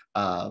morning.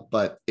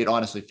 But it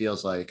honestly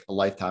feels like a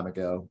lifetime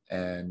ago.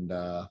 And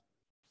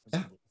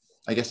yeah,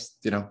 I guess,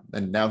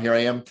 and now here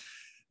I am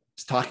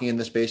talking in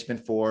this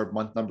basement for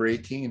month number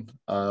 18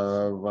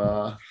 of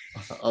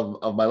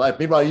my life.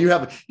 Meanwhile, you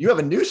have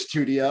a new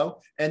studio,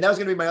 and that was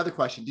going to be my other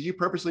question. Did you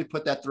purposely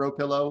put that throw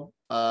pillow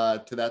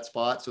to that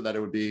spot so that it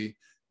would be?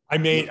 So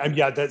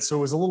it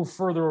was a little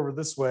further over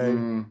this way,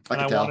 and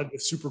I wanted a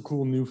super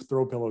cool new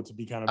throw pillow to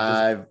be kind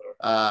of.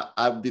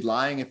 I would be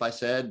lying if I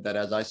said that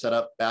as I set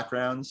up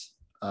backgrounds,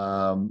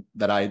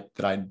 that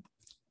I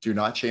do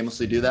not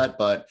shamelessly do that.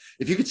 But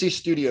if you could see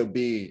Studio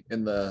B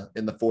in the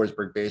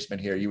Forsberg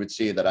basement here, you would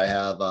see that I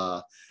have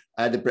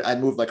I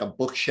moved like a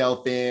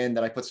bookshelf in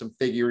that I put some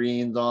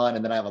figurines on,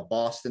 and then I have a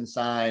Boston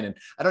sign, and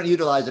I don't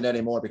utilize it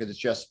anymore because it's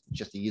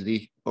just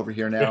easy over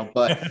here now.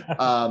 But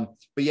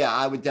yeah,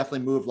 I would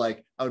definitely move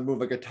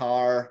a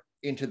guitar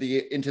into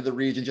the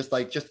region, just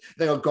like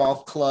a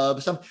golf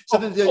club, something.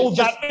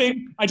 That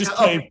thing I just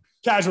played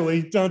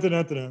casually. Dun, dun,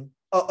 dun, dun.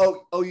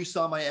 Oh, you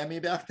saw my Emmy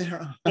back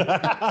there?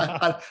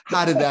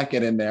 How did that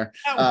get in there?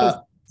 That was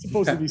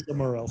supposed to be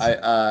somewhere else.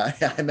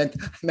 I meant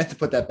to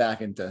put that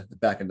back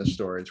into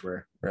storage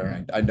where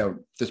I know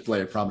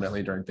display it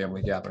prominently during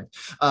family gatherings.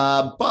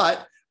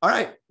 But all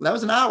right, that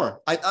was an hour.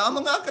 I'm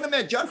not going to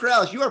admit, John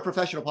Karalis, you are a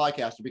professional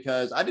podcaster,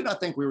 because I did not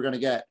think we were going to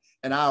get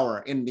an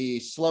hour in the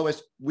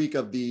slowest week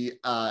of the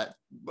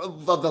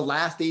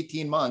last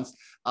 18 months,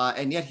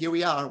 and yet here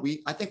we are.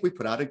 I think we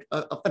put out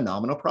a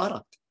phenomenal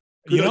product.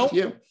 Kudos to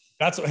you.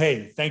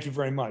 Hey, thank you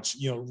very much.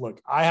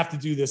 Look, I have to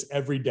do this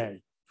every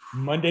day,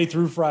 Monday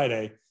through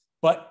Friday,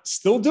 but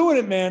still doing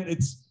it, man.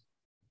 It's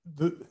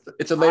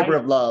a labor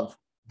of love.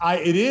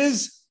 It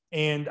is.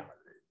 And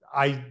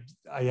I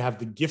have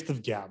the gift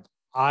of gab.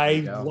 I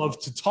love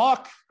to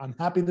talk. I'm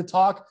happy to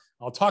talk.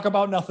 I'll talk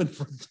about nothing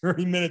for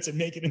 30 minutes and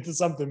make it into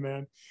something,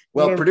 man.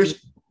 Well,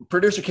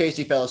 producer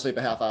Casey fell asleep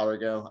a half hour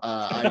ago.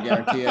 I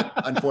guarantee it,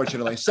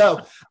 unfortunately.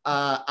 So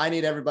I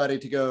need everybody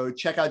to go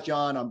check out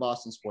John on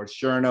Boston Sports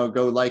Journal.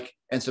 Go like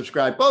and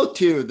subscribe both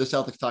to the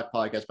Celtics Talk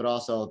podcast, but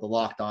also the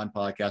Locked On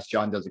podcast.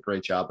 John does a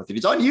great job with it.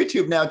 He's on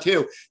YouTube now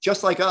too,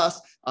 just like us.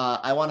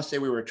 I want to say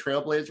we were a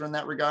trailblazer in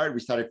that regard. We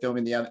started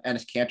filming the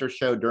Ennis Cantor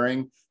show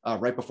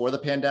right before the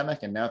pandemic,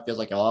 and now it feels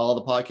like all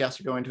the podcasts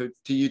are going to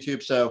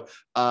YouTube. So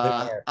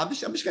I'm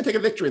just going to take a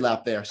victory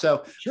lap there.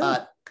 So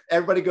sure.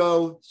 Everybody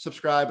go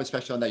subscribe,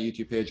 especially on that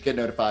YouTube page. Get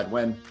notified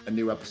when a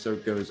new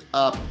episode goes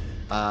up.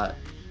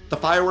 The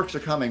fireworks are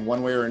coming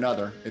one way or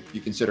another, if you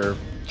consider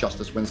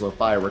Justice Winslow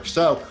fireworks.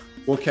 So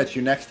we'll catch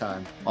you next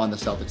time on the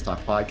Celtics Talk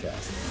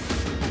podcast.